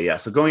 Okay, yeah.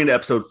 So going into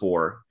episode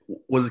 4,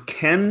 was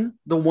Ken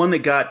the one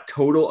that got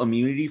total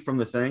immunity from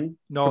the thing?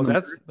 No,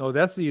 that's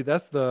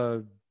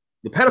the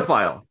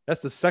pedophile.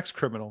 That's the sex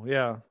criminal.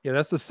 Yeah,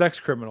 that's the sex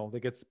criminal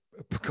that gets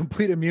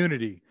complete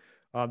immunity.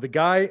 The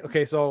guy.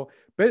 Okay, so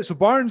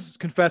Barnes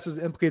confesses,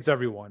 implicates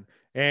everyone,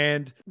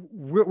 and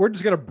we're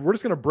just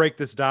gonna break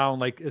this down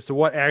like as to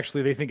what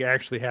actually they think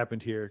actually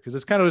happened here, because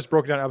it's kind of just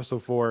broken down in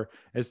episode 4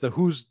 as to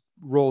whose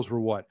roles were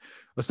what.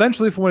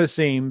 Essentially, from what it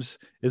seems,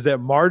 is that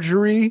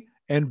Marjorie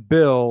and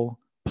Bill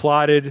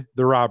plotted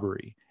the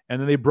robbery, and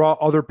then they brought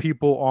other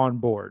people on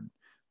board.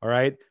 All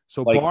right,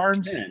 so like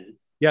Barnes. Ken.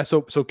 Yeah,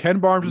 so Ken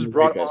Barnes was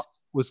brought on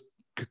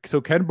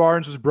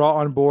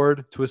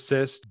board to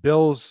assist.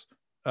 Bill's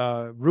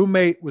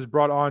roommate was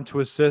brought on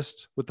to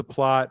assist with the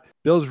plot.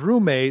 Bill's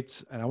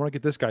roommate, and I want to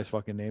get this guy's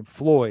fucking name,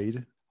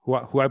 Floyd,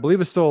 who I believe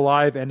is still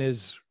alive and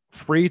is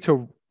free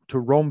to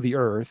roam the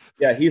earth.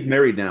 Yeah, he's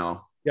married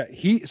now. Yeah,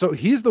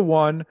 he's the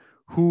one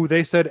who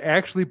they said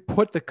actually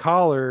put the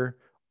collar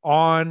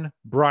on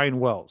Brian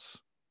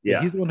Wells.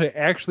 Yeah, he's the one who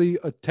actually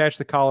attached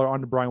the collar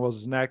onto Brian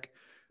Wells' neck.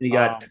 And he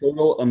got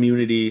total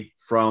immunity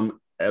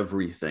from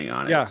everything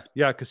on it.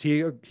 Yeah, because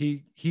he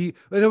and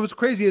what's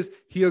crazy is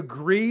he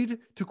agreed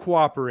to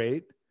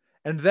cooperate,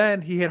 and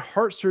then he had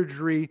heart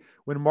surgery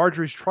when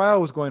Marjorie's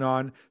trial was going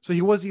on, so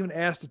he wasn't even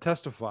asked to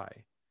testify.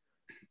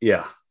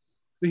 Yeah.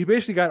 So he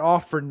basically got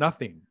off for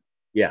nothing.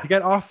 Yeah. He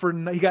got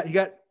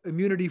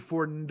immunity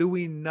for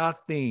doing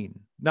nothing.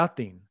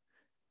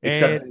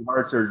 Except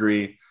heart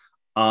surgery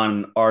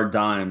on our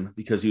dime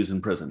because he was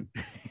in prison.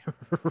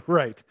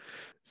 Right.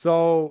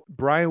 So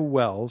Brian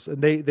Wells,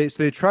 and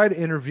they tried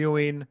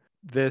interviewing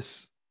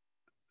this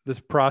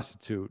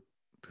prostitute,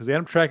 because they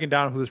ended up tracking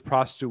down who this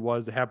prostitute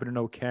was. They happened to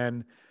know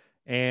Ken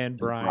and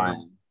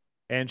Brian.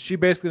 And she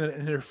basically,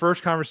 in her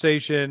first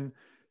conversation,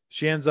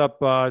 she ends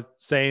up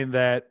saying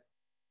that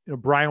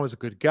Brian was a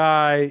good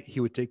guy. He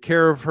would take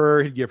care of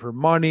her. He'd give her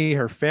money.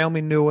 Her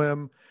family knew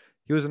him.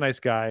 He was a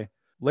nice guy.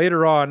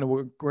 Later on,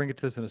 we're going to get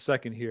to this in a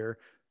second here,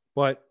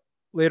 but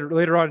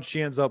later on,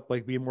 she ends up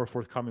like being more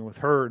forthcoming with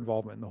her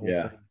involvement in the whole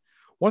thing.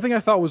 One thing I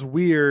thought was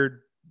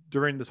weird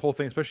during this whole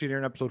thing, especially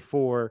during episode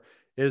 4,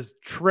 is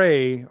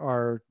Trey,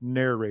 our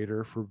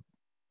narrator for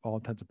all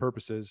intents and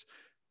purposes.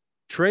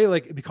 Trey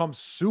like becomes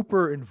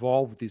super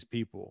involved with these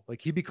people.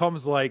 Like he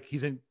becomes like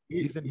he's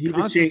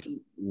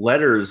exchanging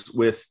letters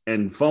with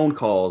and phone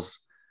calls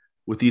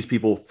with these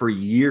people for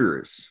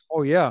years.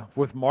 Oh yeah,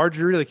 with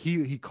Marjorie, like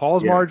he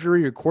calls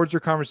Marjorie, records her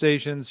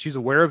conversations. She's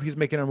aware of he's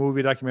making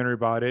a documentary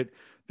about it.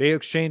 They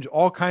exchange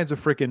all kinds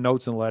of freaking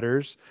notes and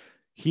letters.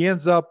 He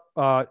ends up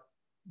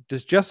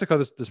this Jessica,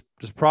 this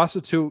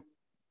prostitute,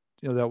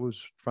 that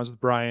was friends with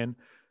Brian.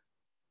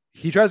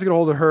 He tries to get a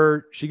hold of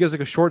her. She gives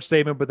like a short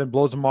statement, but then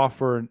blows him off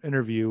for an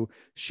interview.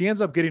 She ends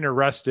up getting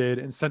arrested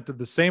and sent to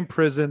the same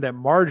prison that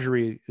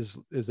Marjorie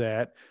is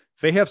at.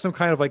 They have some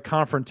kind of like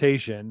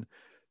confrontation.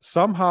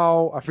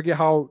 Somehow, I forget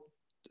how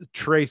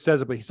Trey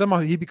says it, but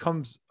he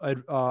becomes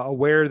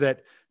aware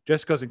that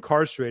Jessica's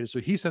incarcerated. So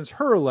he sends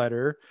her a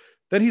letter.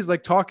 Then he's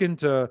like talking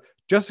to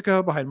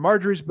Jessica behind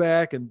Marjorie's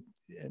back, and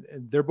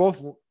they're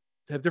both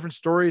have different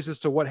stories as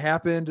to what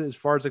happened as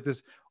far as like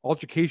this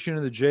altercation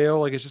in the jail.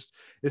 Like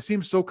it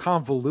seems so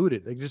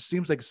convoluted. Like, it just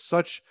seems like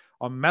such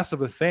a mess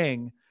of a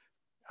thing.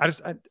 I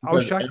was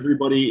shocked.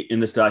 Everybody in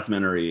this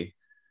documentary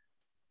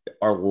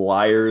are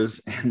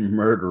liars and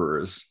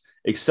murderers,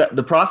 except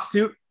the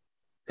prostitute.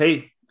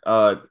 Hey,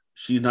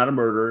 she's not a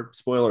murderer.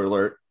 Spoiler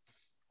alert.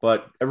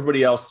 But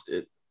everybody else,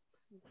 yeah.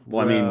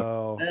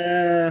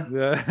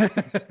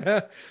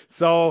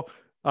 So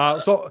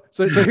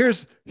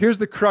here's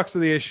the crux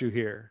of the issue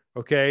here.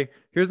 Okay,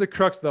 here's the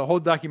crux of the whole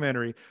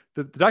documentary.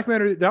 The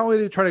documentary, not only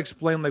they try to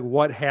explain like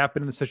what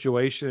happened in the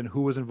situation and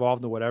who was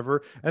involved and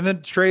whatever, and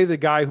then Trey, the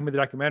guy who made the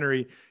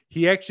documentary,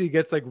 he actually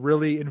gets like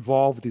really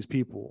involved with these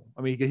people.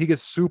 I mean, he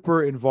gets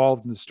super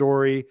involved in the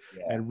story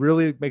and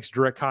really makes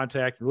direct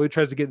contact and really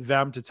tries to get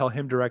them to tell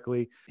him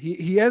directly.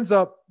 He ends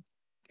up,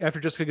 after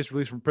Jessica gets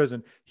released from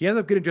prison, he ends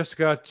up getting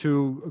Jessica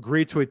to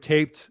agree to a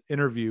taped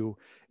interview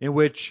in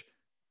which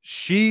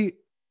she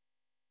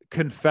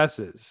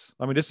confesses.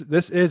 I mean,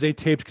 this is a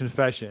taped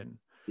confession.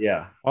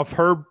 Yeah. Of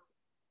her,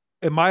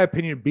 in my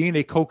opinion, being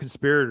a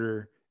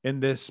co-conspirator in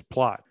this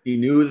plot. He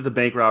knew that the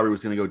bank robbery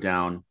was going to go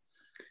down,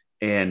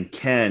 and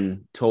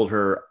Ken told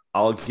her,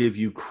 "I'll give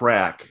you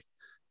crack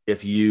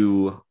if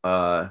you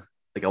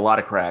like a lot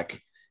of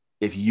crack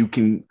if you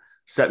can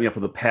set me up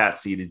with a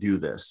patsy to do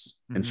this.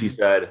 And she Mhm.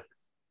 said,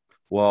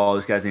 well,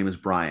 this guy's name is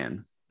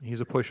Brian.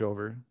 He's a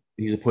pushover.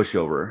 He's a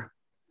pushover.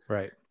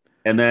 Right.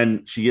 And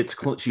then she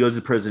goes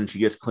to prison, she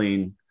gets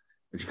clean,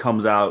 and she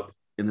comes out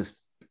in this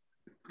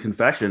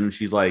confession. And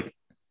she's like,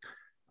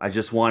 I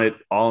just want it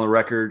all on the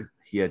record.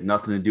 He had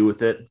nothing to do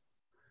with it.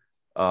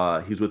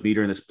 He was with me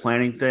during this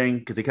planning thing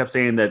because they kept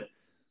saying that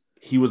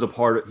he was a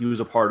part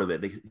of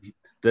it.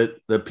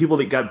 The people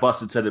that got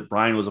busted said that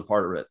Brian was a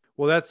part of it.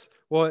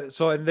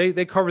 And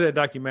they cover that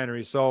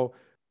documentary. So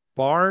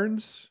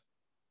Barnes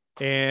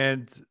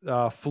and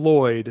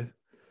Floyd,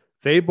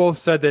 they both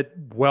said that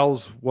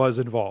Wells was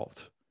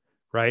involved,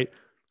 right?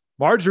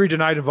 Marjorie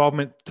denied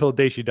involvement till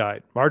the day she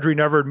died. Marjorie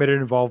never admitted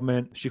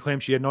involvement. She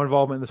claimed she had no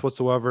involvement in this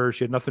whatsoever.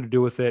 She had nothing to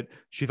do with it.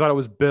 She thought it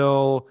was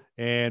Bill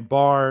and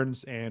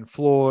Barnes and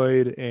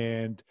Floyd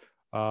and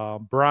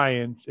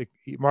Brian.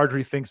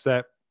 Marjorie thinks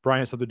that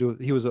Brian had something to do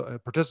with it. He was a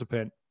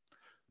participant.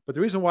 But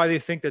the reason why they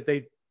think that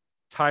they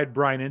tied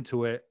Brian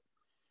into it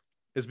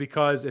is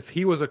because if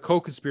he was a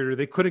co-conspirator,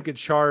 they couldn't get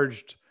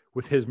charged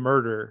with his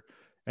murder,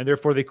 and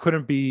therefore they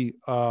couldn't be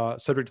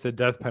subject to the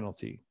death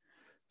penalty.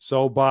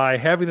 So by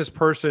having this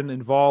person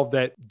involved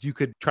that you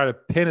could try to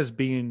pin as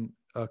being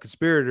a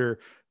conspirator,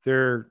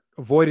 they're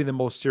avoiding the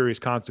most serious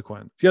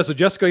consequence. Yeah, so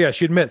Jessica,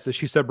 she admits that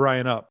she set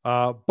Brian up.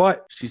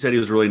 But she said he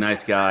was a really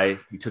nice guy.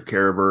 He took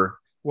care of her.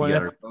 He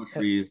got her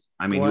groceries.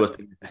 I mean, he was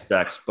paying for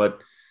sex,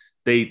 but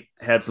they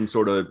had some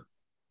sort of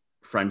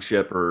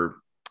friendship or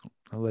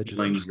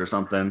feelings or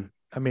something.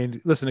 I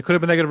mean, listen, it could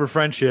have been negative for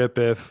friendship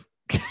if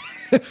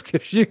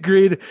if she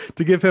agreed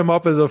to give him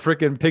up as a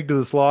freaking pig to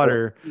the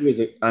slaughter. She's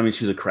a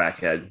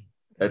crackhead.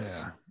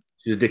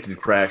 She's addicted to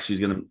crack. She's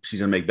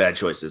gonna make bad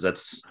choices.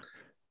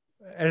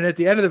 And at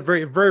the end of the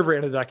very, very, very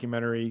end of the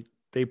documentary,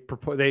 they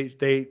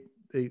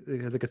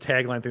it's like a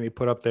tagline thing they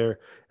put up there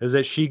is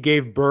that she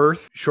gave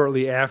birth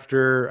shortly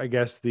after, I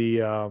guess, the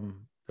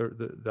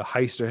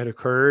heist had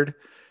occurred,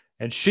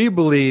 and she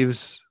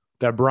believes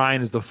that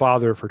Brian is the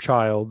father of her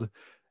child,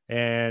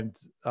 and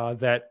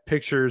that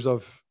pictures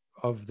of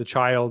the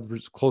child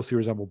closely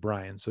resemble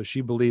Brian. So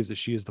she believes that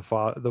she is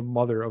the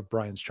mother of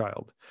Brian's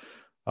child,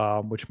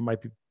 which might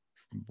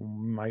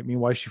mean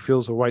why she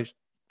feels why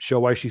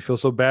she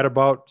feels so bad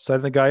about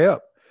setting the guy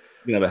up.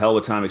 You're gonna have a hell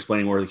of a time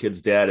explaining where the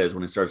kid's dad is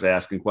when he starts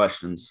asking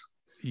questions.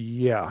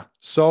 Yeah.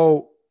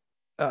 So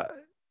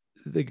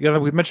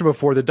we mentioned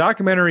before, the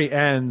documentary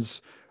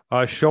ends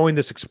showing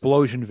this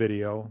explosion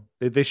video.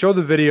 They show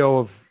the video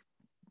of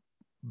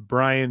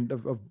Brian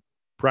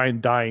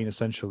dying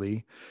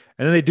essentially,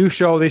 and then they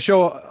show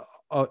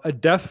a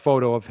death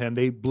photo of him.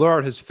 They blur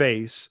out his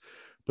face,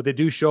 but they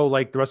do show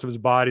like the rest of his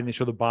body, and they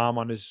show the bomb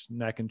on his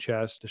neck and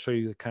chest to show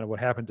you kind of what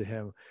happened to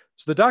him.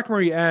 So the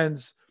documentary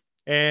ends,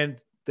 and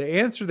the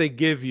answer they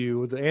give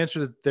you, the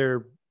answer that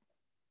they're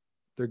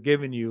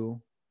giving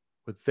you,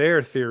 what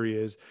their theory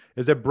is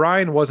that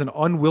Brian was an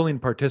unwilling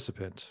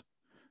participant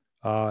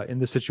in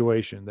the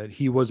situation, that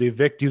he was he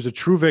was a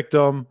true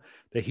victim,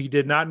 that he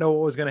did not know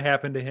what was going to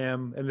happen to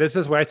him. And this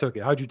is why I took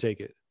it. How'd you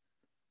take it?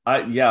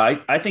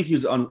 I think he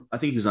was an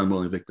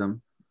unwilling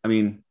victim. I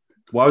mean,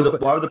 why would So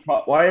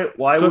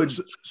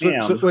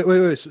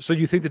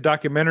you think the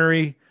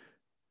documentary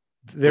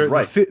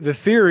right. The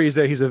theory is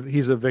that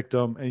he's a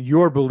victim, and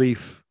your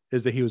belief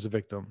is that he was a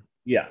victim?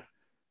 Yeah.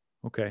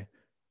 Okay.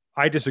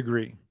 I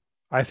disagree.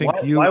 I think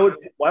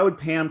why would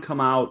Pam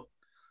come out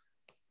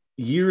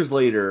years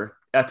later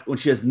when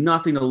she has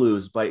nothing to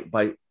lose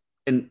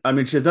and I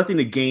mean she has nothing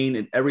to gain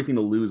and everything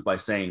to lose by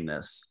saying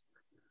this,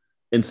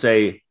 and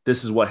say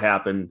this is what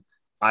happened,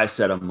 I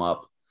set him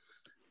up,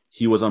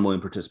 he was an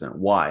unwilling participant?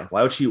 Why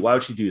would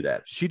she do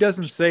that? She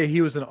doesn't say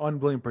he was an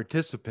unwilling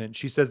participant.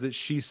 She says that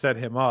she set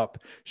him up.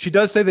 She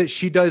does say that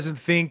she doesn't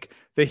think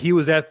that he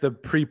was at the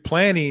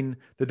pre-planning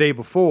the day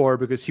before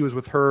because he was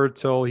with her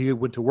till he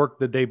went to work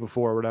the day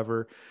before or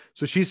whatever.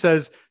 So she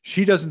says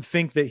she doesn't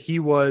think that he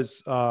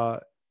was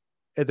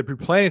at the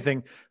pre-planning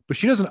thing, but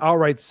she doesn't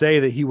outright say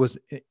that he was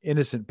an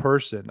innocent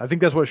person. I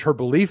think that's what her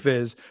belief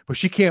is, but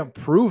she can't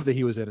prove that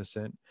he was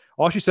innocent.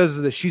 All she says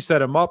is that she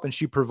set him up and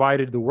she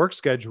provided the work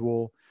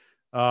schedule,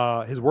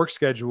 his work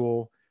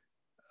schedule,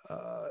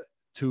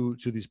 to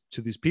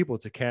these people,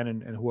 to Ken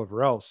and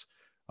whoever else.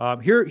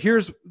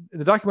 Here's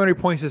the documentary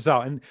points this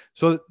out, and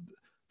so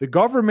the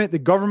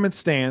government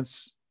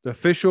stance, the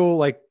official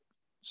like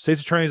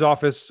state's attorney's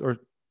office or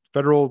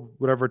federal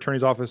whatever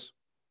attorney's office,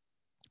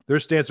 their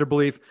stance, their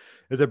belief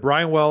is that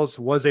Brian Wells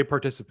was a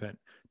participant,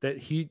 that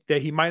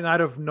he might not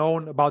have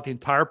known about the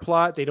entire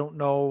plot. They don't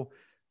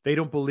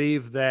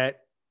believe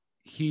that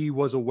he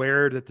was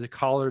aware that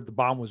the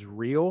bomb was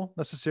real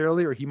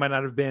necessarily, or he might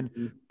not have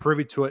been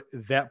privy to it,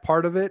 that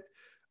part of it.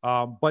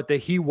 But that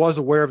he was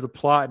aware of the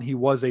plot and he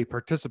was a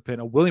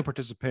participant, a willing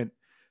participant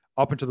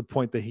up until the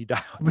point that he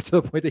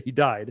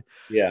died.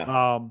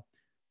 Yeah.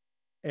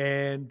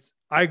 And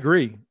I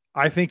agree.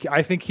 I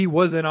think he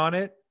was in on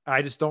it.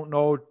 I just don't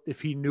know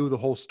if he knew the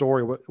whole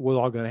story, what was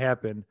all going to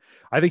happen.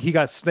 I think he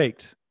got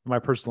snaked, in my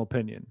personal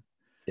opinion.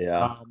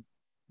 Yeah.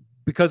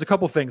 Because a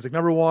couple things, like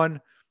number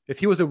one, if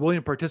he was a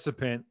willing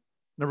participant,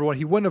 number one,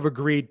 he wouldn't have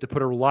agreed to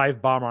put a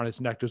live bomb on his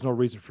neck. There's no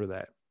reason for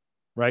that.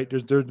 Right.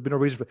 There's been no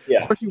reason for,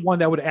 especially one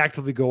that would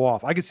actively go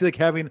off. I could see like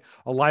having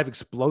a live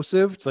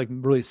explosive to like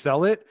really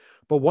sell it,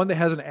 but one that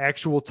has an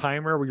actual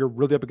timer where you're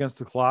really up against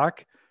the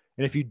clock.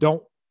 And if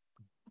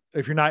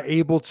you're not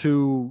able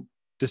to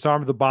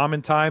disarm the bomb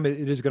in time,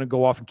 it is going to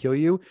go off and kill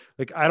you.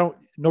 Like,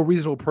 no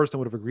reasonable person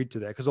would have agreed to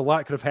that, because a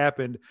lot could have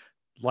happened.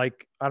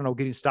 Like, I don't know,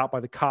 getting stopped by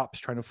the cops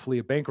trying to flee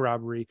a bank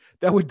robbery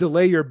that would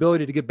delay your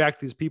ability to get back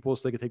to these people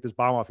so they could take this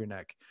bomb off your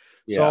neck.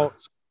 Yeah. So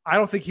I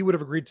don't think he would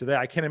have agreed to that.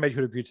 I can't imagine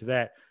he would agree to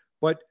that.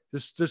 But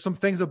there's some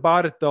things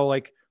about it, though.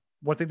 Like,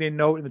 one thing they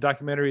note in the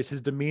documentary is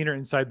his demeanor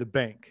inside the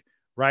bank,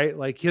 right?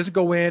 Like, he doesn't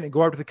go in and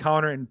go up to the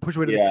counter and push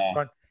away to the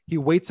front. He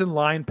waits in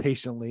line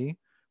patiently,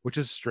 which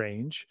is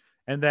strange.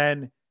 And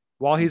then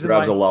while he's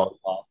grabs in line,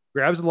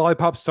 grabs a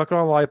lollipop, stuck it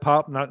on a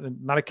lollipop,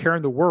 not a care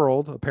in the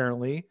world,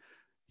 apparently.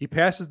 He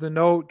passes the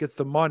note, gets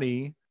the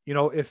money. You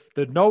know, if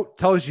the note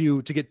tells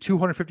you to get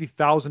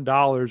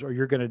 $250,000 or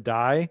you're going to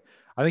die,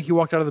 I think he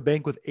walked out of the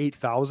bank with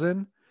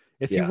 $8,000.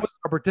 If he wasn't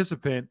a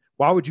participant,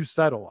 why would you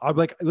settle? I'd be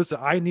like, listen,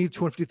 I need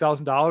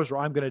 $250,000 or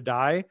I'm going to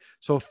die.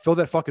 So fill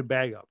that fucking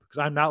bag up, because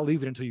I'm not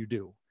leaving until you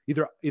do.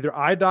 Either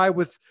I die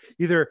with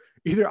either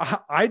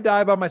I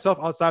die by myself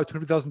outside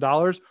with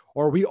 $250,000,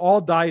 or we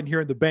all die in here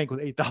in the bank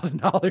with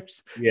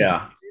 $8,000.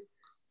 Yeah.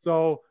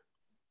 So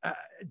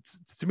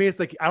to me,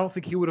 it's like, I don't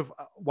think he would have.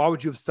 Why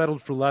would you have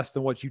settled for less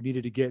than what you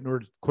needed to get in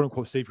order to, quote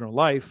unquote, save your own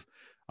life?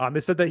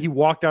 They said that he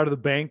walked out of the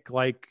bank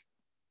like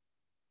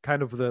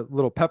kind of the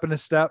little pep in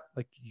his step,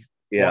 like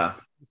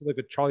like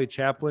a Charlie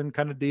Chaplin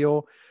kind of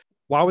deal.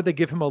 Why would they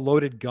give him a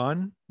loaded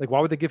gun? Like, why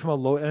would they give him a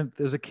load? And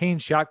there's a cane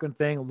shotgun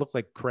thing. It looked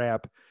like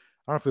crap.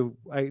 I don't know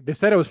if they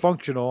said it was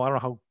functional. I don't know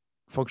how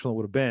functional it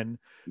would have been,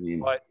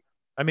 but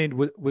I mean,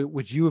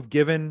 would you have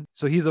given?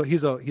 So he's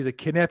a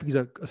kidnapping. He's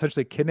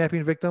essentially a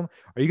kidnapping victim.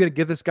 Are you going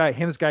to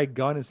hand this guy a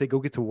gun and say, go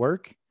get to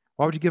work?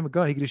 Why would you give him a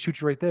gun? He could just shoot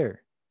you right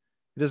there.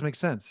 It doesn't make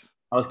sense.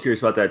 I was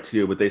curious about that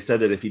too, but they said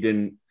that if he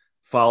didn't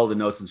follow the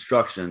note's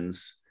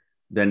instructions,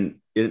 then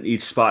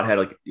each spot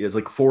had it's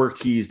like 4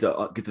 keys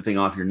to get the thing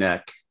off your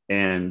neck.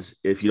 And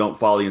if you don't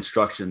follow the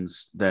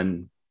instructions,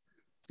 then,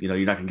 you're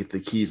not going to get the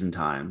keys in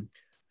time.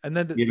 And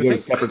then you go to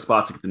separate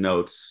spots to get the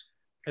notes.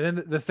 And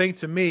then the thing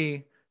to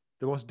me,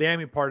 the most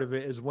damning part of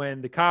it is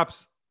when the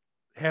cops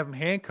have him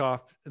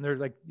handcuffed and they're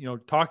like,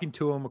 talking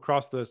to him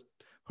across the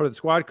hood of the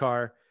squad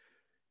car.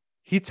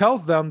 He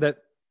tells them that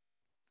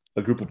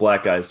a group of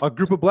black guys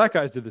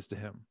did this to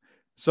him.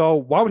 So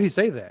why would he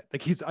say that?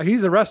 Like, he's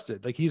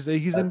arrested. Like, he's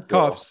in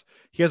cuffs.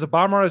 He has a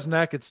bomb on his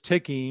neck. It's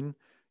ticking.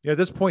 At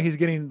this point, he's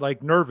getting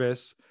like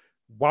nervous.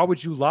 Why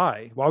would you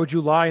lie? Why would you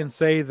lie and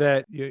say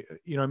that, what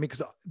I mean?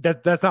 Because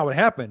that's not what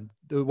happened.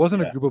 It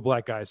wasn't a group of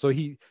black guys. So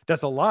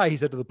that's a lie. He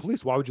said to the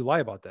police, why would you lie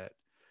about that?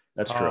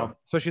 That's true.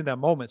 Especially in that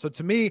moment. So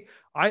to me,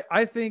 I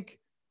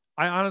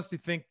honestly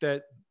think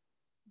that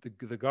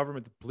the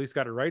government, the police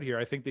got it right here.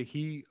 I think that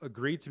he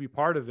agreed to be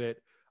part of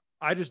it.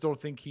 I just don't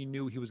think he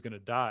knew he was going to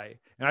die.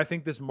 And I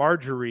think this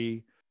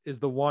Marjorie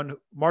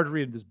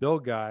and this Bill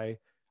guy,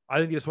 I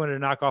think he just wanted to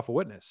knock off a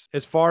witness.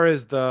 As far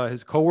as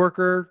his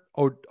coworker,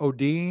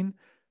 Odine,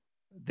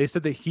 they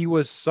said that he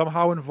was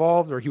somehow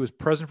involved or he was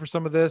present for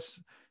some of this.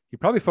 He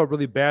probably felt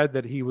really bad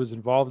that he was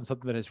involved in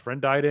something that his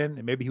friend died in,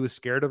 and maybe he was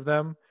scared of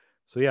them.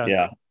 So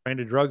ran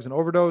to drugs and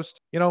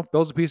overdosed.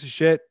 Bill's a piece of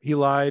shit. He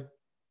lied.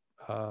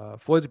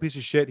 Floyd's a piece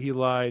of shit. He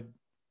lied.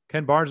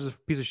 Ken Barnes is a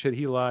piece of shit.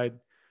 He lied.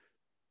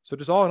 So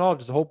just all in all,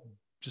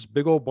 just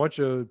big old bunch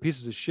of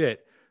pieces of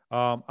shit.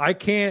 I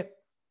can't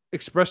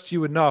express to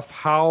you enough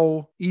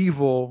how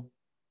evil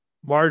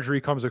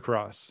Marjorie comes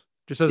across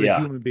just as a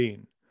human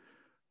being.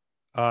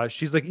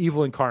 She's like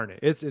evil incarnate.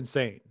 It's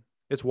insane.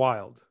 It's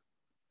wild.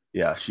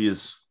 Yeah,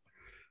 she's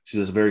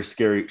a very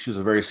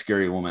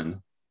scary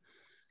woman.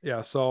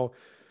 Yeah. So,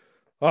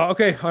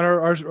 okay. On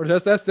our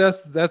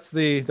that's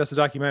the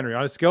documentary.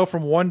 On a scale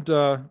from 1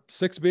 to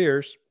 6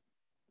 beers,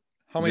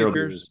 how many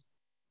beers?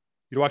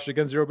 You'd watch it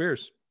again? 0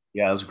 beers.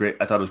 Yeah, it was great.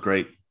 I thought it was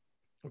great.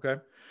 Okay.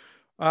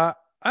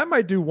 I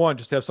might do 1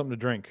 just to have something to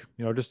drink,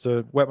 just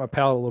to wet my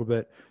palate a little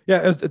bit.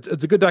 Yeah,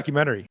 it's a good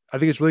documentary. I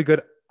think it's really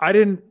good. I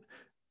didn't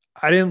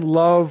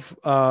love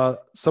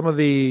some of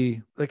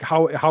the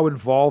how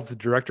involved the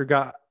director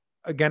got.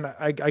 Again,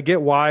 I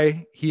get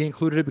why he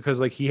included it, because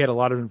he had a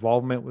lot of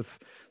involvement with,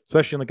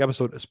 especially in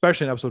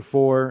episode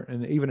 4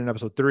 and even in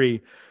episode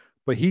 3.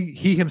 But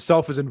he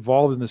himself is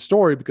involved in the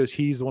story because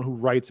he's the one who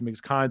writes and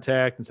makes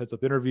contact and sets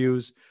up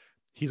interviews.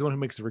 He's the one who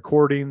makes the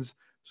recordings.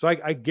 So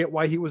I get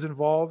why he was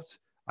involved.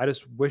 I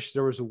just wish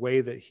there was a way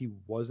that he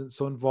wasn't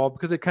so involved,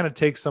 because it kind of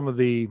takes some of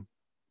the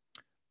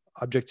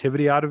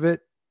objectivity out of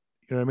it.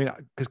 You know what I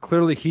mean? Because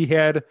clearly he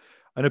had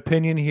an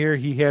opinion here.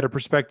 He had a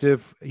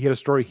perspective. He had a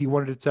story he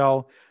wanted to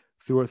tell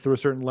through a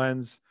certain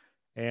lens.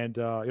 And,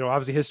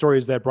 obviously his story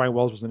is that Brian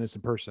Wells was an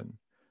innocent person.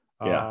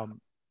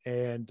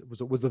 And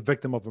was the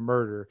victim of a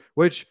murder,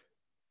 which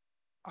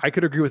I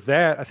could agree with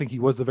that. I think he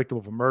was the victim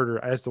of a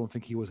murder. I just don't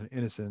think he was an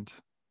innocent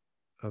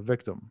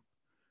victim.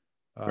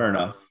 Fair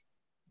enough.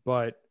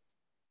 But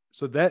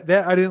So that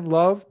I didn't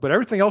love, but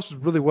everything else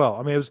was really well.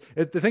 I mean,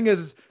 the thing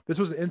is, this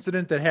was an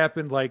incident that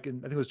happened like I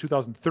think it was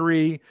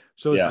 2003.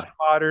 So it was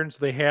modern. So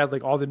they had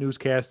like all the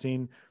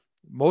newscasting.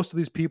 Most of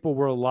these people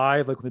were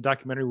alive. Like when the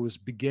documentary was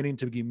beginning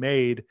to be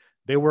made,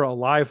 they were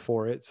alive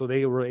for it. So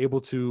they were able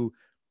to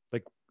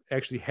like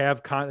actually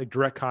have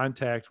direct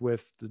contact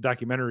with the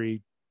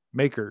documentary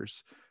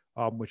makers,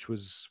 which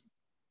was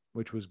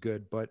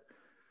good. But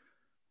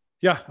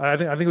yeah, I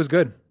think it was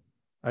good.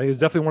 I think it's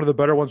definitely one of the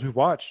better ones we've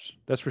watched.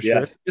 That's for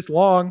sure. It's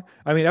long.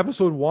 I mean,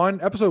 episode one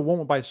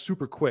went by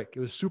super quick. It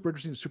was super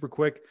interesting, super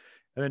quick.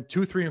 And then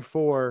 2, 3, and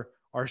 4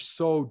 are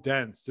so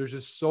dense. There's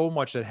just so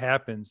much that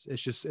happens.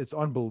 It's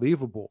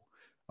unbelievable.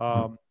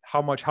 How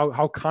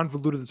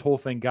convoluted this whole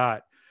thing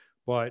got.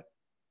 But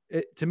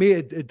to me,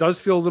 it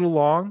does feel a little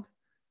long.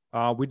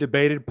 We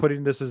debated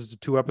putting this as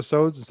 2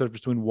 episodes instead of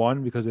just doing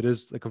 1 because it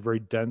is like a very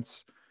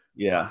dense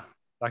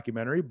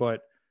documentary.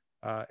 But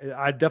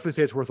I'd definitely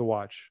say it's worth a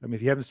watch. I mean,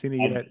 if you haven't seen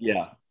it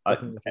yet,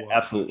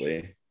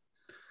 absolutely.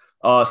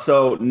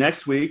 So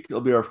next week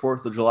it'll be our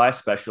 4th of July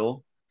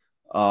special.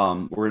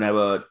 We're gonna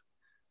have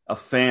a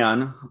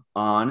fan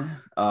on.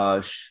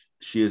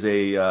 She is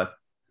a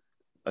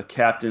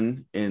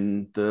captain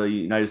in the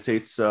United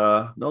States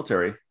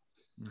military.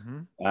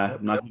 I'm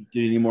not going to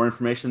give you any more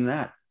information than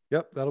that.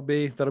 Yep, that'll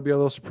be a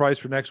little surprise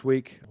for next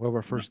week. We'll have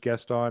our first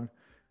guest on.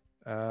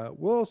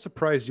 We'll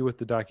surprise you with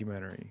the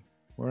documentary.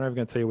 We're not even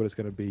going to tell you what it's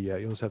going to be yet.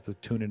 You'll just have to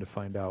tune in to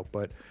find out.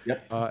 But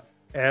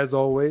as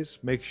always,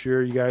 make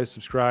sure you guys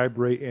subscribe,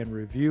 rate, and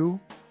review.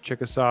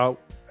 Check us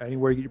out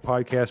anywhere you get your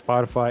podcast,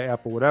 Spotify,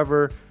 Apple,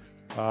 whatever.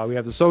 We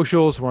have the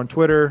socials. We're on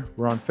Twitter.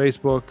 We're on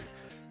Facebook.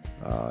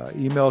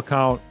 Email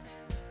account,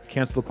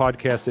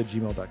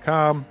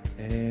 cancelthepodcast@gmail.com.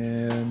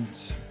 And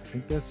I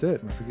think that's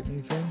it. Am I forgetting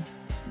anything?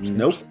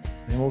 Nope.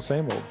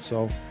 Same old.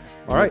 So,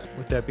 all right.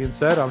 With that being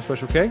said, I'm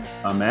Special K.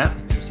 I'm Matt.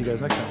 See you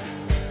guys next time.